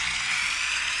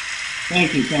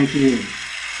 Thank you,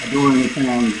 adoring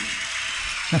fans.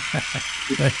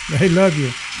 They love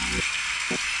you.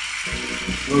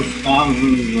 Those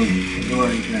thousands of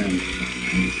adoring fans.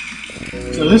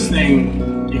 So this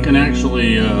thing, you can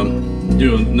actually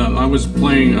do. No, I was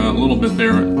playing a little bit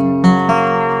there.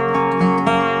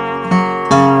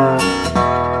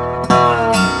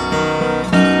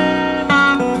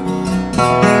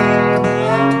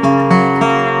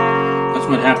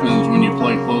 What happens when you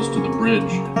play close to the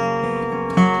bridge.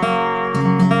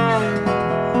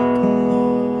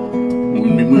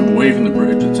 When we move away from the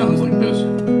bridge, it sounds like this.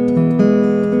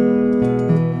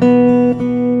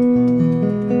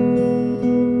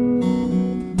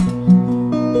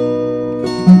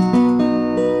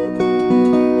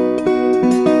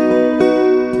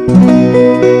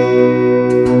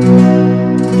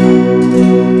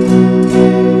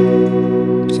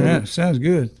 Sounds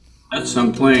good. That's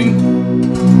I'm playing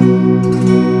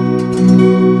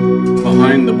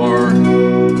behind the bar.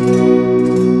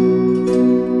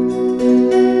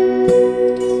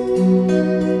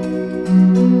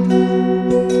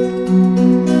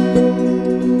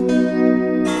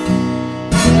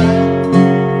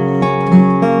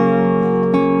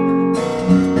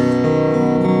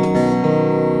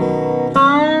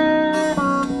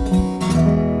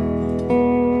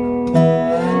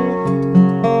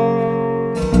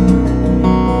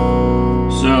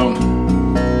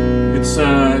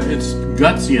 It's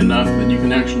gutsy enough that you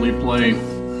can actually play.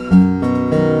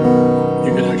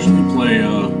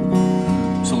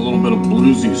 It's a little bit of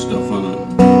bluesy stuff on it.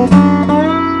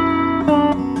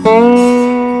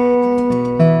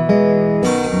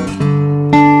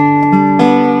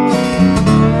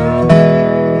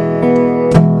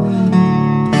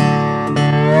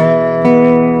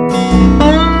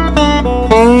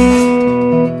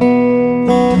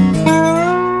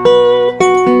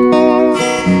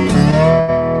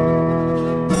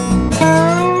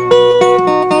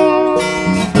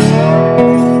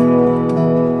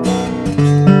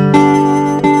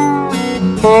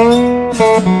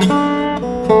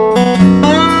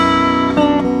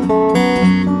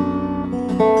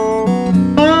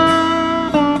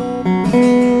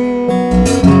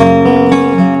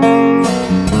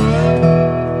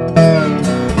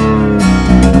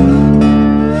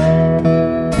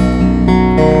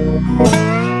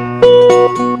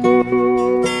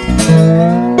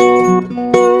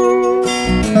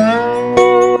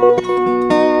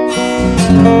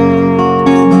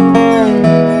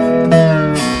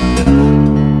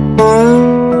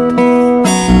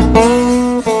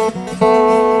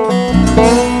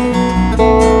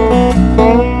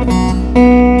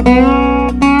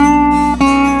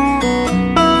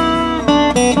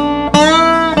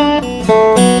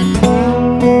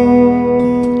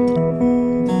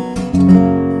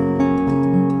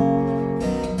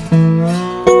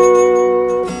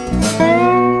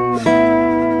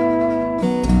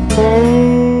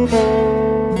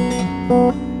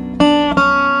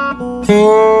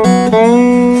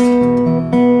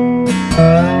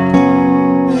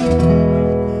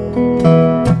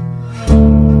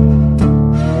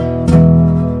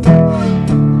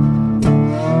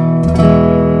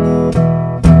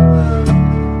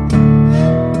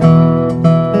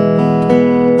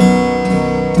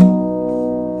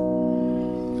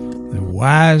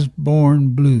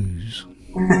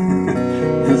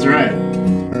 That's right.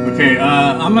 Okay,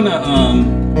 I'm gonna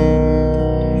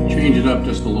change it up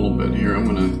just a little bit here. I'm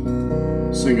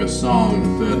gonna sing a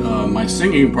song that my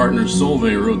singing partner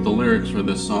Solveig wrote the lyrics for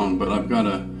this song, but I've got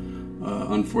to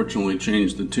unfortunately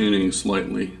change the tuning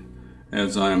slightly,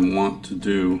 as I am wont to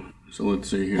do. So let's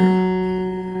see here.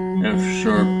 F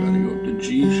sharp, gotta go up to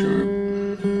G sharp.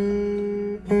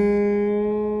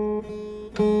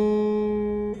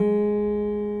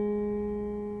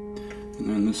 And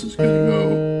then this is gonna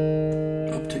go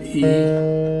up to E.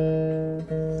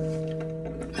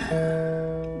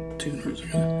 Tuners are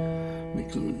gonna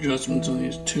make some adjustments on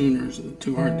these tuners. They're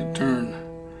too hard to turn.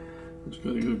 It's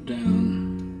gotta go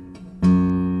down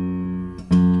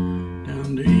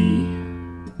to E.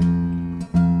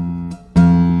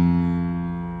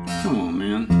 Come on,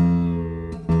 man.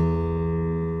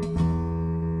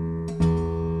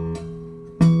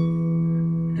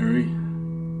 Harry,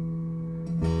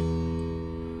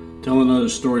 tell another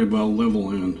story about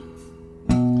Levelland.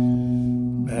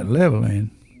 About Levelland.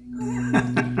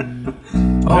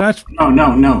 Oh,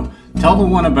 no. Tell the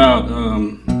one about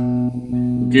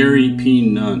Gary P.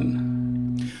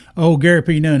 Nunn. Oh, Gary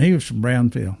P. Nunn. He was from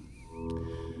Brownfield.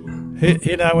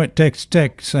 He and I went to Texas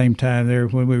Tech at the same time there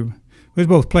when we was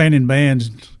both playing in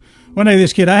bands. One day,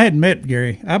 this kid, I hadn't met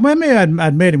Gary. I'd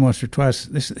met him once or twice.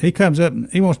 He comes up and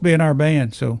he wants to be in our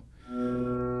band. So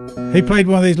he played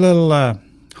one of these little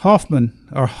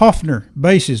Hofner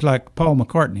basses like Paul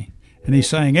McCartney. And he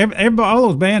sang. All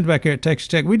those bands back there at Texas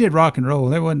Tech, we did rock and roll.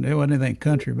 There wasn't anything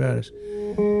country about us.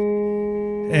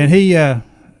 And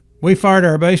we fired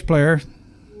our bass player,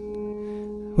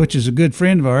 which is a good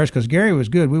friend of ours, because Gary was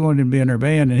good. We wanted him to be in our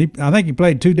band, and I think he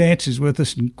played 2 dances with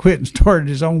us and quit and started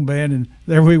his own band, and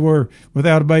there we were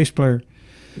without a bass player.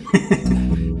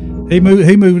 He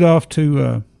moved off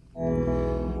to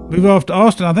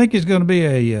Austin. I think he's going to be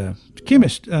a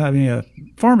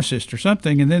pharmacist or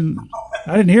something. And then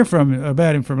I didn't hear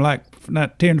about him for like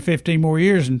not 10 to 15 more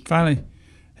years, and finally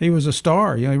he was a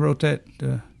star. He wrote that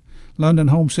London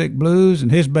Homesick Blues,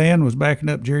 and his band was backing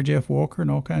up Jerry Jeff Walker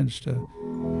and all kinds of stuff.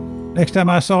 Next time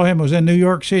I saw him was in New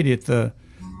York City at the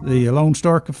Lone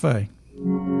Star Cafe.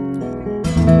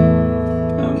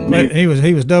 He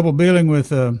was double billing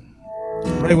with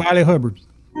Ray Wiley Hubbard.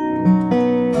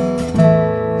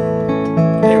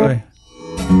 Anyway,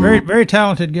 very very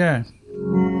talented guy.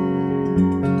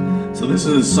 So this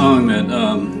is a song that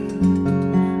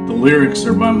the lyrics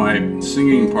are by my sometimes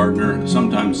singing partner,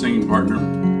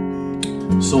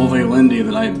 Solveig Lindy,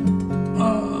 that I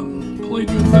played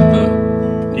with at the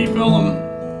Deep Ellum.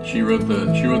 She wrote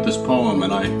this poem,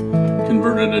 and I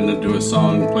converted it into a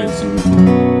song. Played some.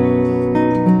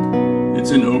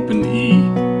 It's in open E.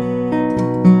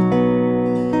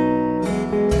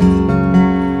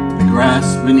 The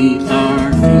grass beneath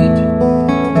our feet,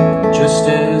 just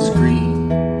as green.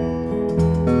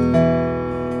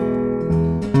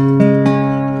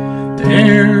 The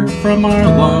air from our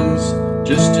lungs,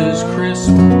 just as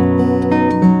crisp.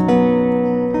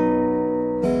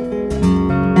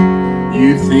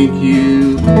 You think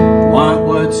you want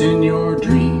what's in your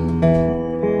dream.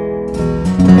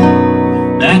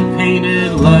 That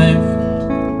painted life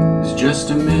is just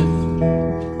a myth.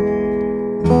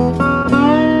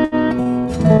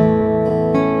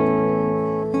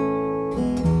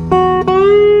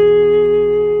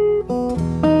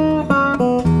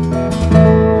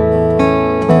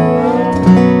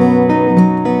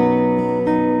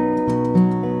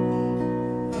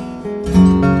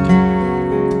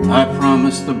 I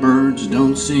promise the birds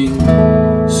don't sing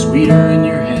sweeter in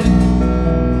your head.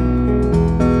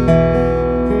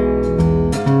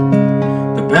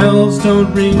 The bells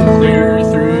don't ring clear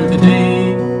through the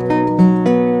day.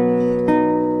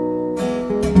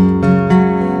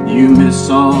 You miss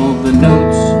all the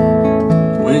notes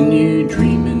when you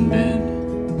dream in bed.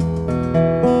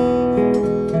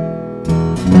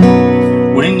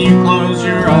 When you close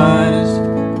your eyes,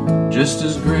 just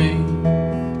as gray.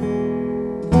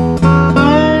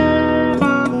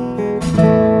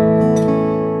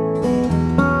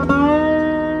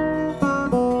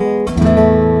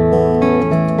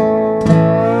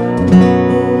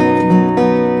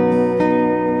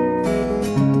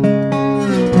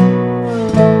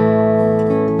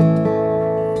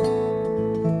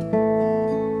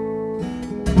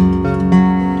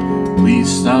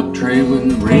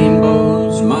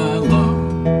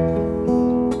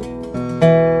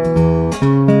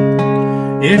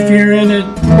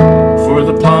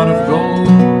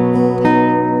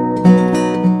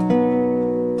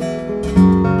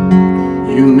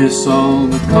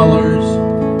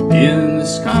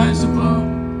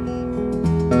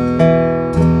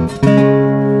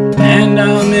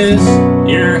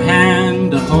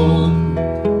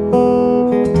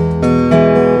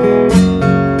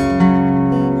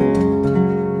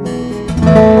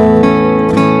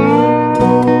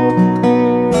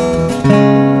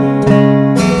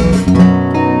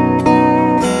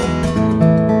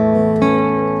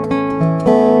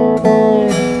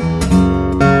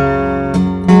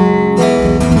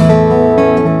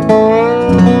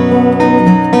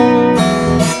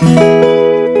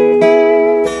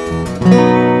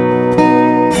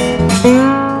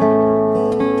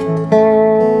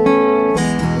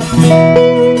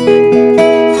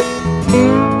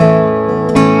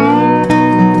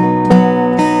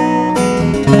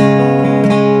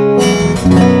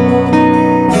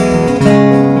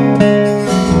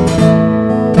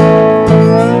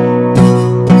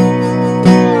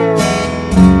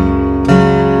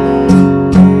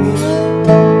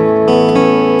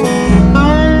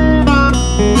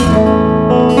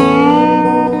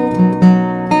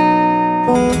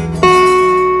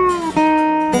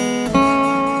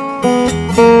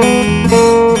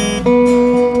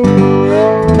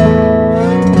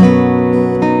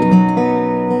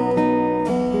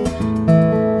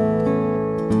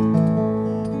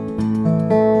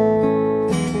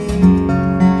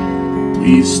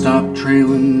 Please stop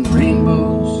trailing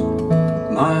rainbows,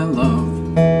 my love.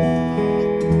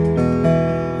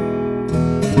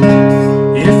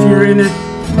 If you're in it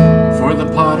for the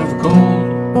pot of gold,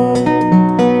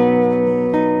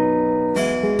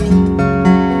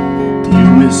 you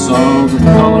miss all the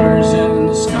colors in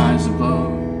the skies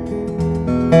above,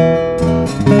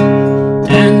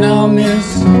 and I'll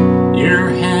miss your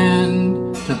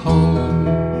hand to hold.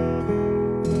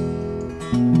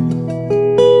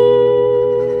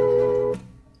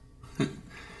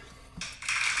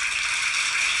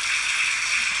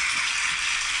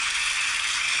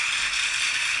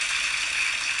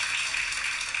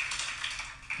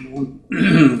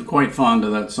 I'm quite fond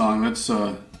of that song. That's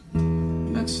a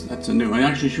new. And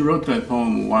actually, she wrote that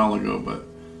poem a while ago, but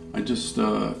I just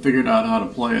figured out how to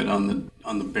play it on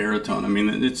the baritone. I mean,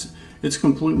 it's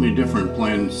completely different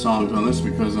playing songs on this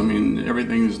because I mean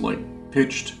everything is like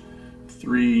pitched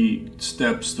 3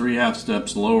 half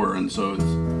steps lower, and so it's.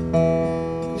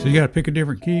 So you got to pick a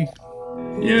different key.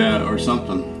 Yeah, or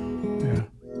something. Yeah.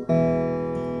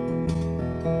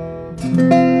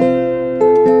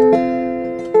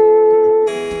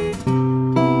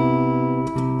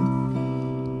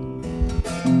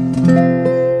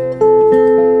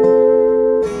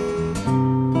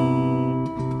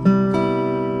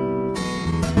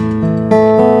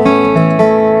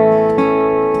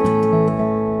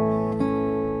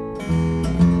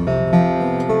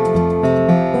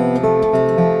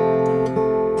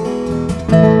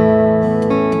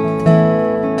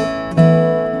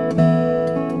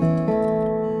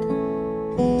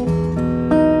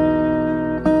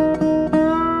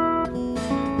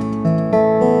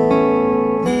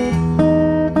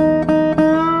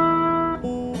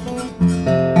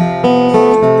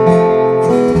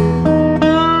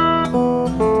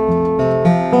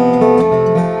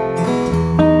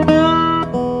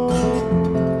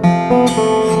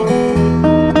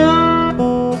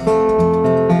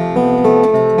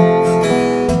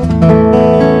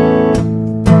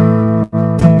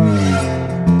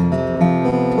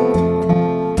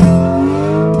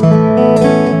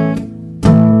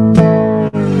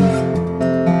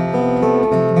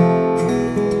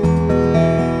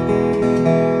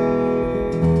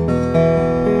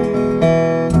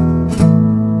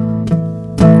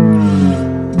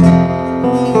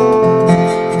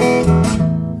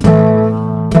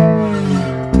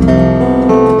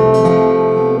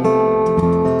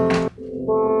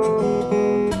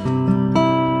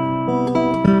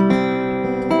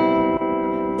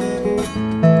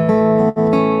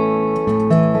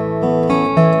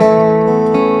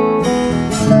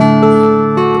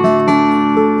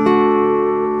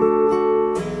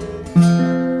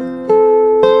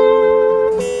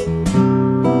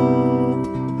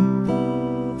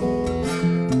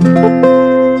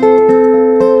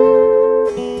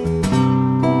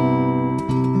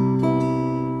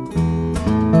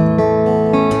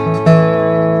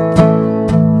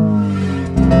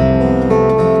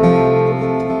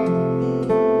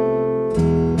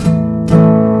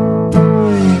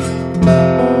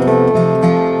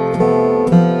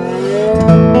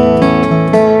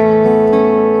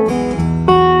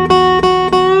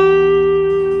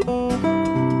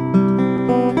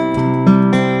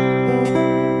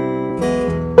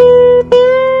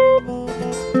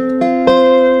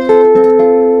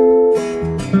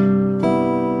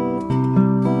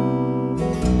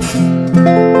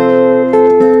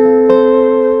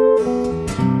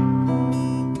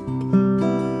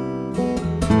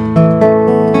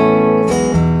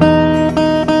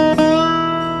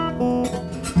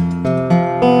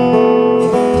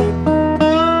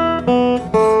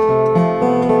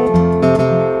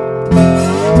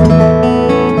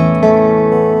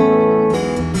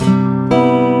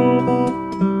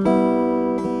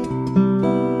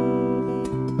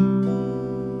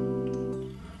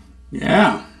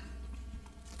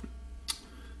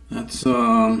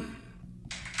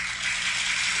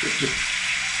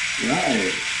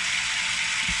 Right.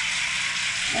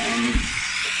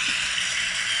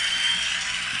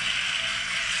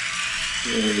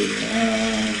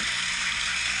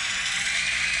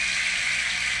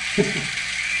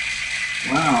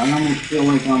 Wow, I almost feel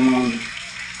like I'm on,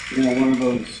 one of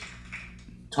those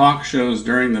talk shows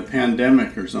during the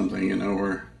pandemic or something,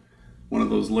 or one of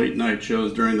those late night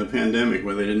shows during the pandemic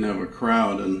where they didn't have a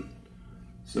crowd, and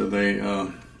so they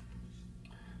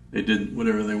did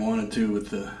whatever they wanted to with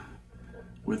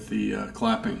the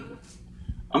clapping.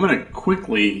 I'm gonna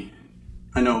quickly.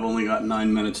 I know I've only got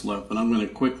 9 minutes left, but I'm going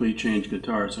to quickly change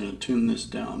guitars. I'm going to tune this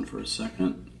down for a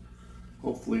second.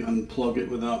 Hopefully unplug it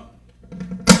without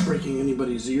breaking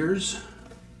anybody's ears.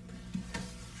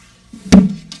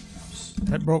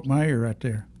 That broke my ear right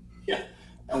there. Yeah,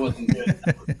 that wasn't good.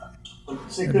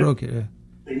 That broke it, yeah.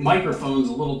 The microphone's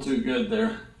a little too good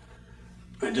there.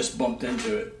 I just bumped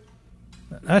into it.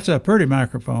 That's a pretty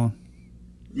microphone.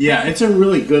 Yeah, it's a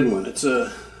really good one. It's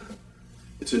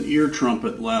an Ear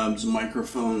Trumpet Labs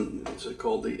microphone. It's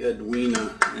called the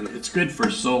Edwina, and it's good for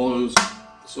solo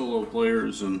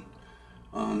players, and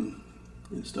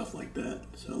stuff like that.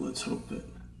 So let's hope that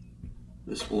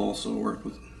this will also work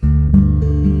with.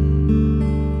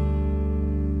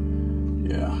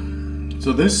 Yeah.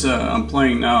 So this I'm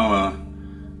playing now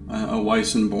a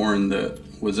Weissenborn that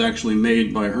was actually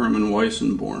made by Herman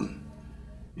Weissenborn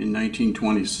in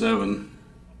 1927.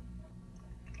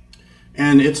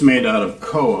 And it's made out of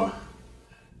koa.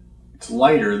 It's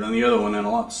lighter than the other one and a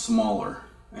lot smaller.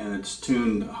 And it's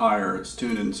tuned higher. It's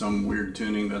tuned in some weird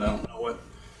tuning that I don't know what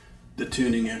the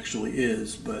tuning actually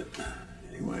is. But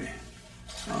anyway,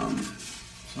 so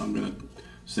I'm going to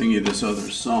sing you this other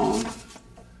song.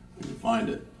 I can find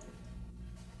it.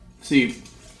 See,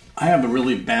 I have a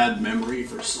really bad memory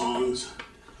for songs.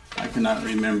 I cannot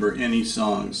remember any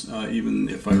songs, even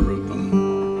if I wrote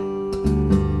them.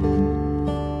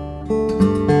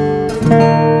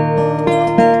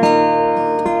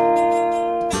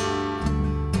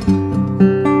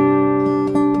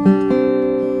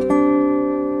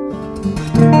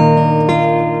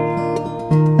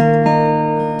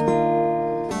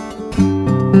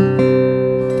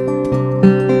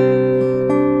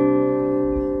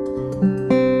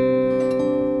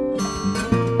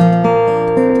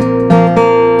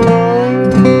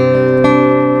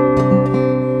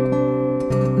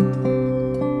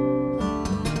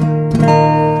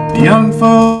 Young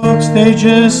folks, they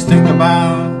just think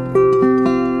about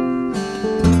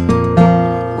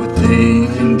what they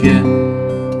can get.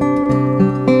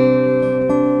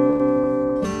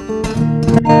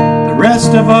 The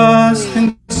rest of us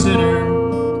consider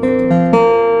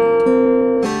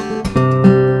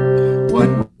what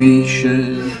we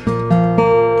should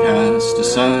cast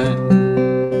aside.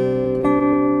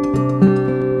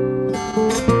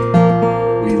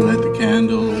 We let the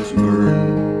candles burn.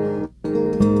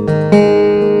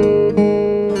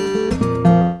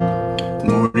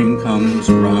 Morning comes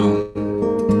around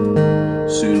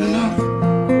soon enough,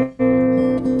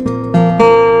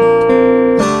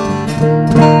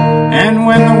 and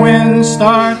when the wind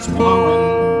starts blowing,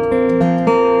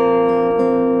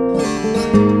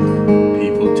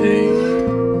 people take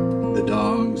the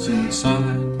dogs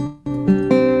inside.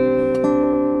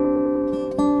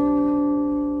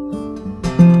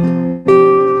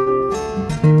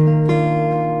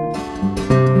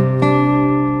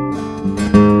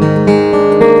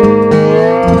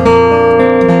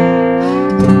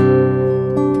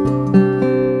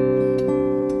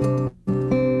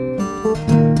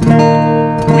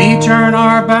 We turn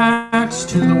our backs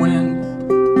to the wind,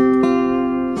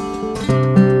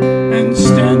 and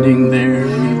standing there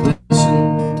we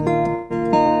listen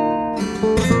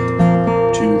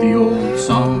to the old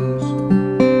songs.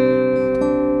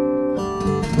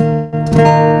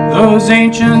 Those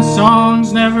ancient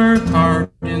songs never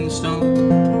carved in stone,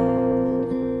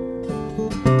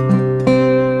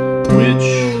 which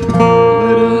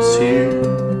led us here.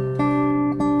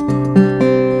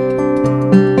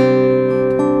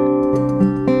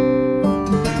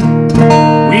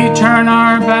 We turn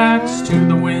our backs to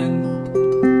the wind,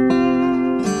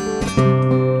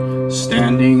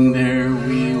 standing there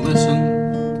we listen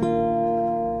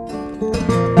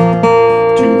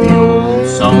to the old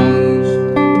songs.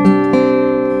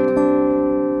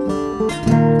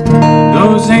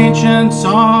 Those ancient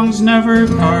songs never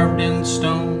carved in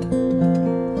stone,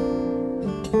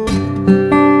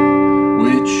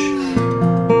 which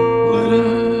led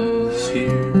us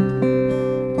here.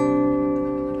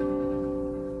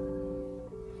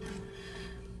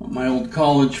 My old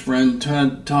college friend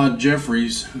Todd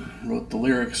Jeffries wrote the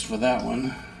lyrics for that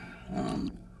one.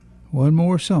 One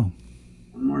more song.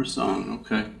 One more song.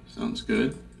 Okay, sounds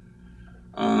good.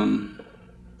 I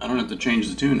don't have to change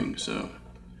the tuning, so.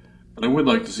 But I would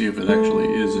like to see if it actually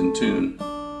is in tune.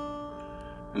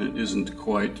 And it isn't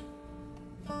quite.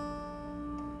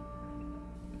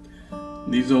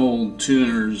 These old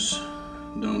tuners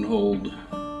don't hold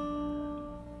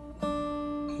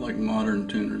like modern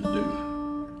tuners do.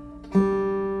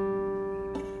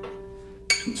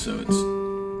 And so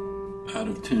it's out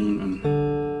of tune and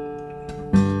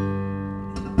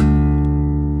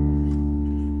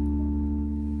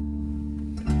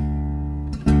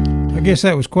I guess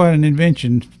that was quite an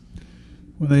invention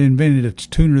when they invented a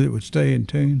tuner that would stay in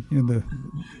tune. You know,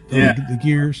 the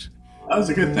gears. That was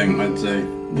a good thing, I'd say.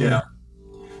 Yeah.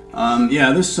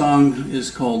 Yeah, this song is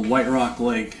called White Rock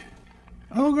Lake.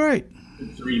 Oh, great.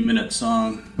 3-minute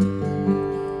song.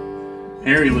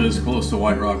 Harry lives close to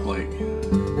White Rock Lake.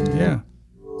 Yeah.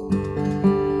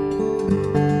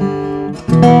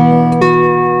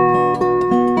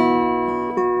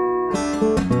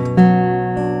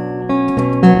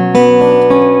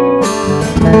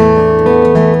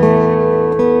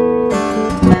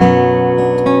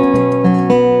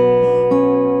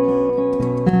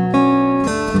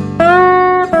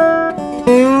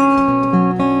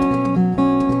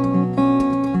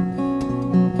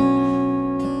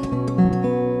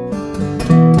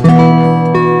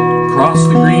 Across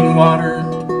the green water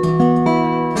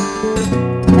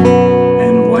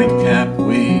and white-capped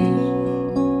waves,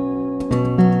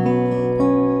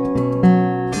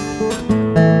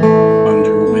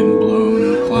 under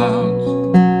wind-blown clouds,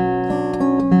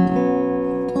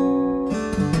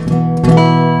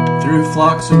 through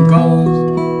flocks of gulls,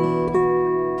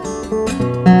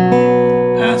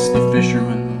 past the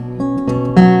fishermen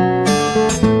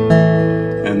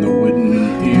and the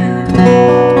wooden pier.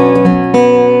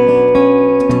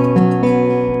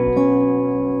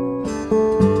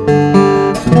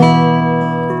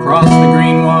 Across the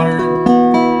green water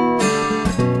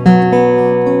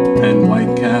and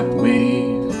white-capped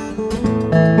waves,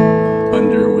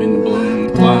 under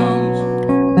wind-blown clouds,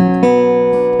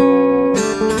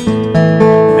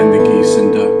 and the geese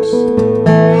and ducks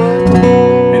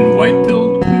and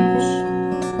white-billed coots,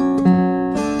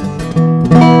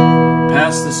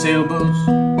 past the sailboats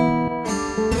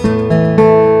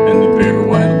and the bare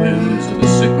white limbs of the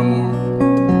sycamore.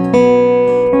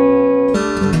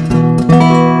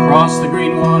 Across the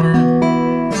green water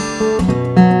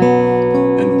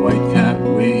and white-capped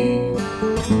waves,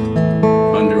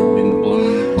 under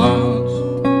wind-blown clouds.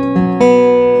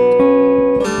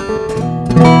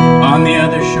 On the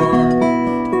other shore,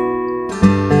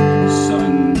 the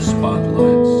sun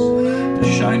spotlights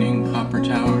the shining copper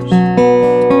towers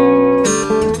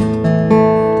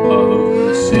of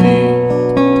the city.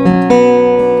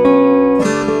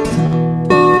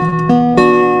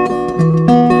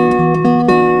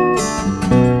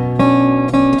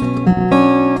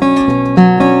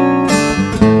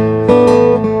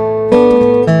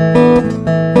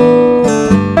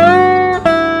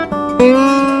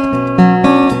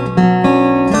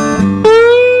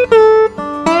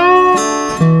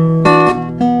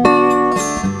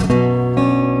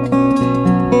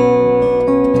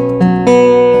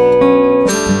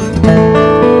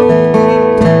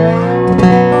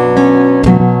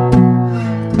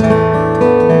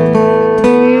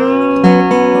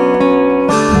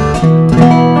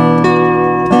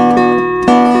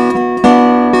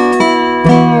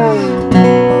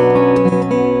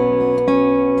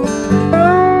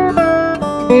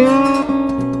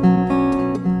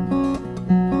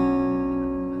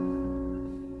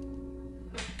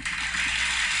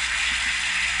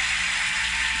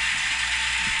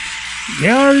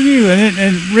 Yeah, are you?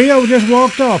 And Rio just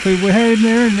walked off. We had him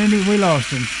there, and then we lost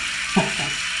him.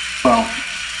 Well,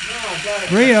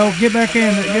 Rio, get back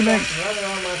in. Get back. Running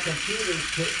on my computer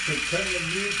to turn the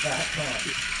mute back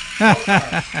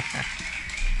on.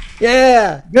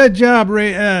 Yeah. Good job,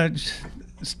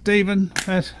 Stephen.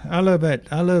 I love that.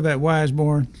 I love that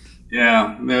Wiseborn.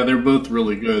 yeah, they're both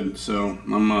really good, so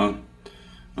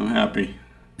I'm happy.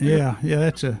 Yeah,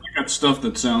 that's I got stuff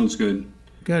that sounds good.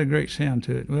 got a great sound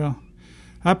to it. Well,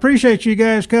 I appreciate you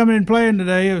guys coming and playing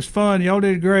today. It was fun. Y'all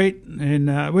did great,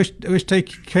 and I wish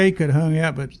TK could have hung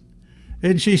out, but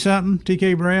isn't she something?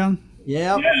 TK Brown.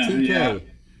 Yep. Yeah, TK. yeah.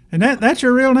 And that's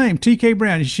her real name, TK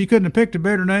Brown. She couldn't have picked a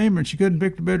better name, and she couldn't have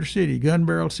picked a better city, Gun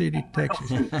Barrel City, Texas.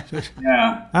 So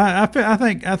Yeah,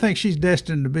 I think she's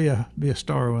destined to be a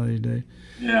star one of these days.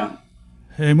 yeah.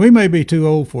 And we may be too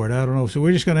old for it. I don't know. So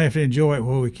we're just going to have to enjoy it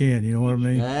while we can. You know what I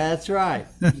mean? That's right.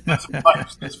 That's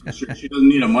for sure. She doesn't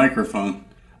need a microphone.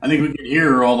 I think we can hear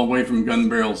her all the way from Gun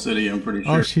Barrel City. I'm pretty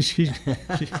sure. Oh,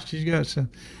 she's got some.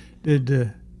 Did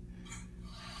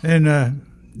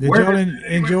y'all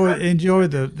enjoy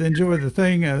the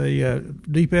thing, the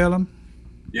Deep Ellum?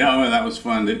 Yeah, oh, that was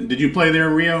fun. Did you play there,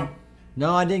 Rio?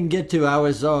 No, I didn't get to. I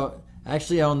was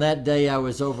actually on that day. I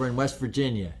was over in West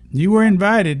Virginia. You were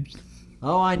invited.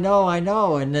 Oh, I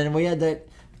know. And then we had that.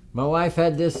 My wife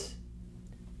had this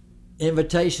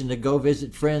invitation to go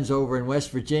visit friends over in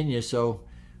West Virginia, so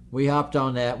we hopped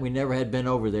on that. We never had been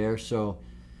over there, so.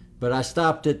 But I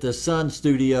stopped at the Sun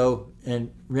Studio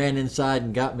and ran inside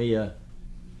and got me a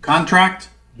contract.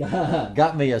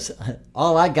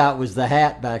 All I got was the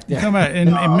hat back there. You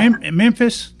talking about in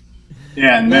Memphis?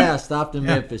 Yeah, I stopped in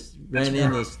Memphis. Ran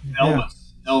in this.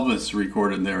 Elvis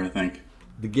recorded there, I think.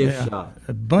 The gift shop.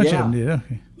 A bunch of them did.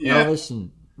 Okay. Yeah. Elvis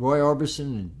and Roy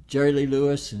Orbison and Jerry Lee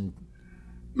Lewis and.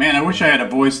 Man, I wish I had a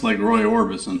voice like Roy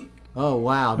Orbison. Oh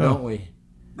wow, don't we?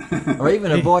 Or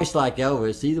even a voice like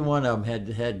Elvis. Either one of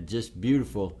them had just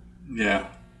beautiful. Yeah.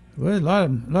 Well, a lot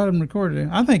of them recorded it.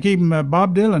 I think even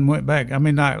Bob Dylan went back. I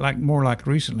mean, not more like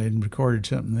recently and recorded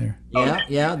something there.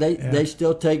 Yeah. They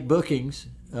still take bookings.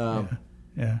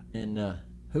 Yeah. And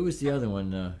who was the other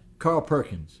one? Carl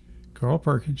Perkins. Carl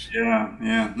Perkins.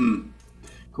 Yeah.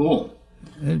 Cool.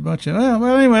 There's a bunch of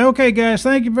well. Anyway, okay, guys.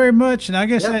 Thank you very much, and I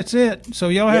guess that's it. So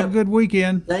y'all have a good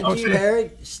weekend. Thank you, Harry.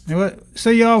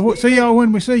 See y'all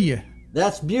when we see you.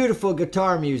 That's beautiful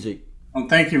guitar music. Well,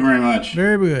 thank you very much.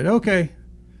 Very good. Okay.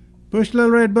 Push the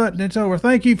little red button. It's over.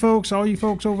 Thank you, folks. All you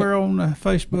folks over there on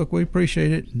Facebook, we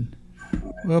appreciate it. And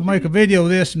we'll make a video of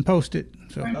this and post it.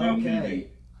 So. Okay.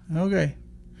 Okay.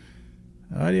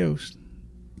 Adios.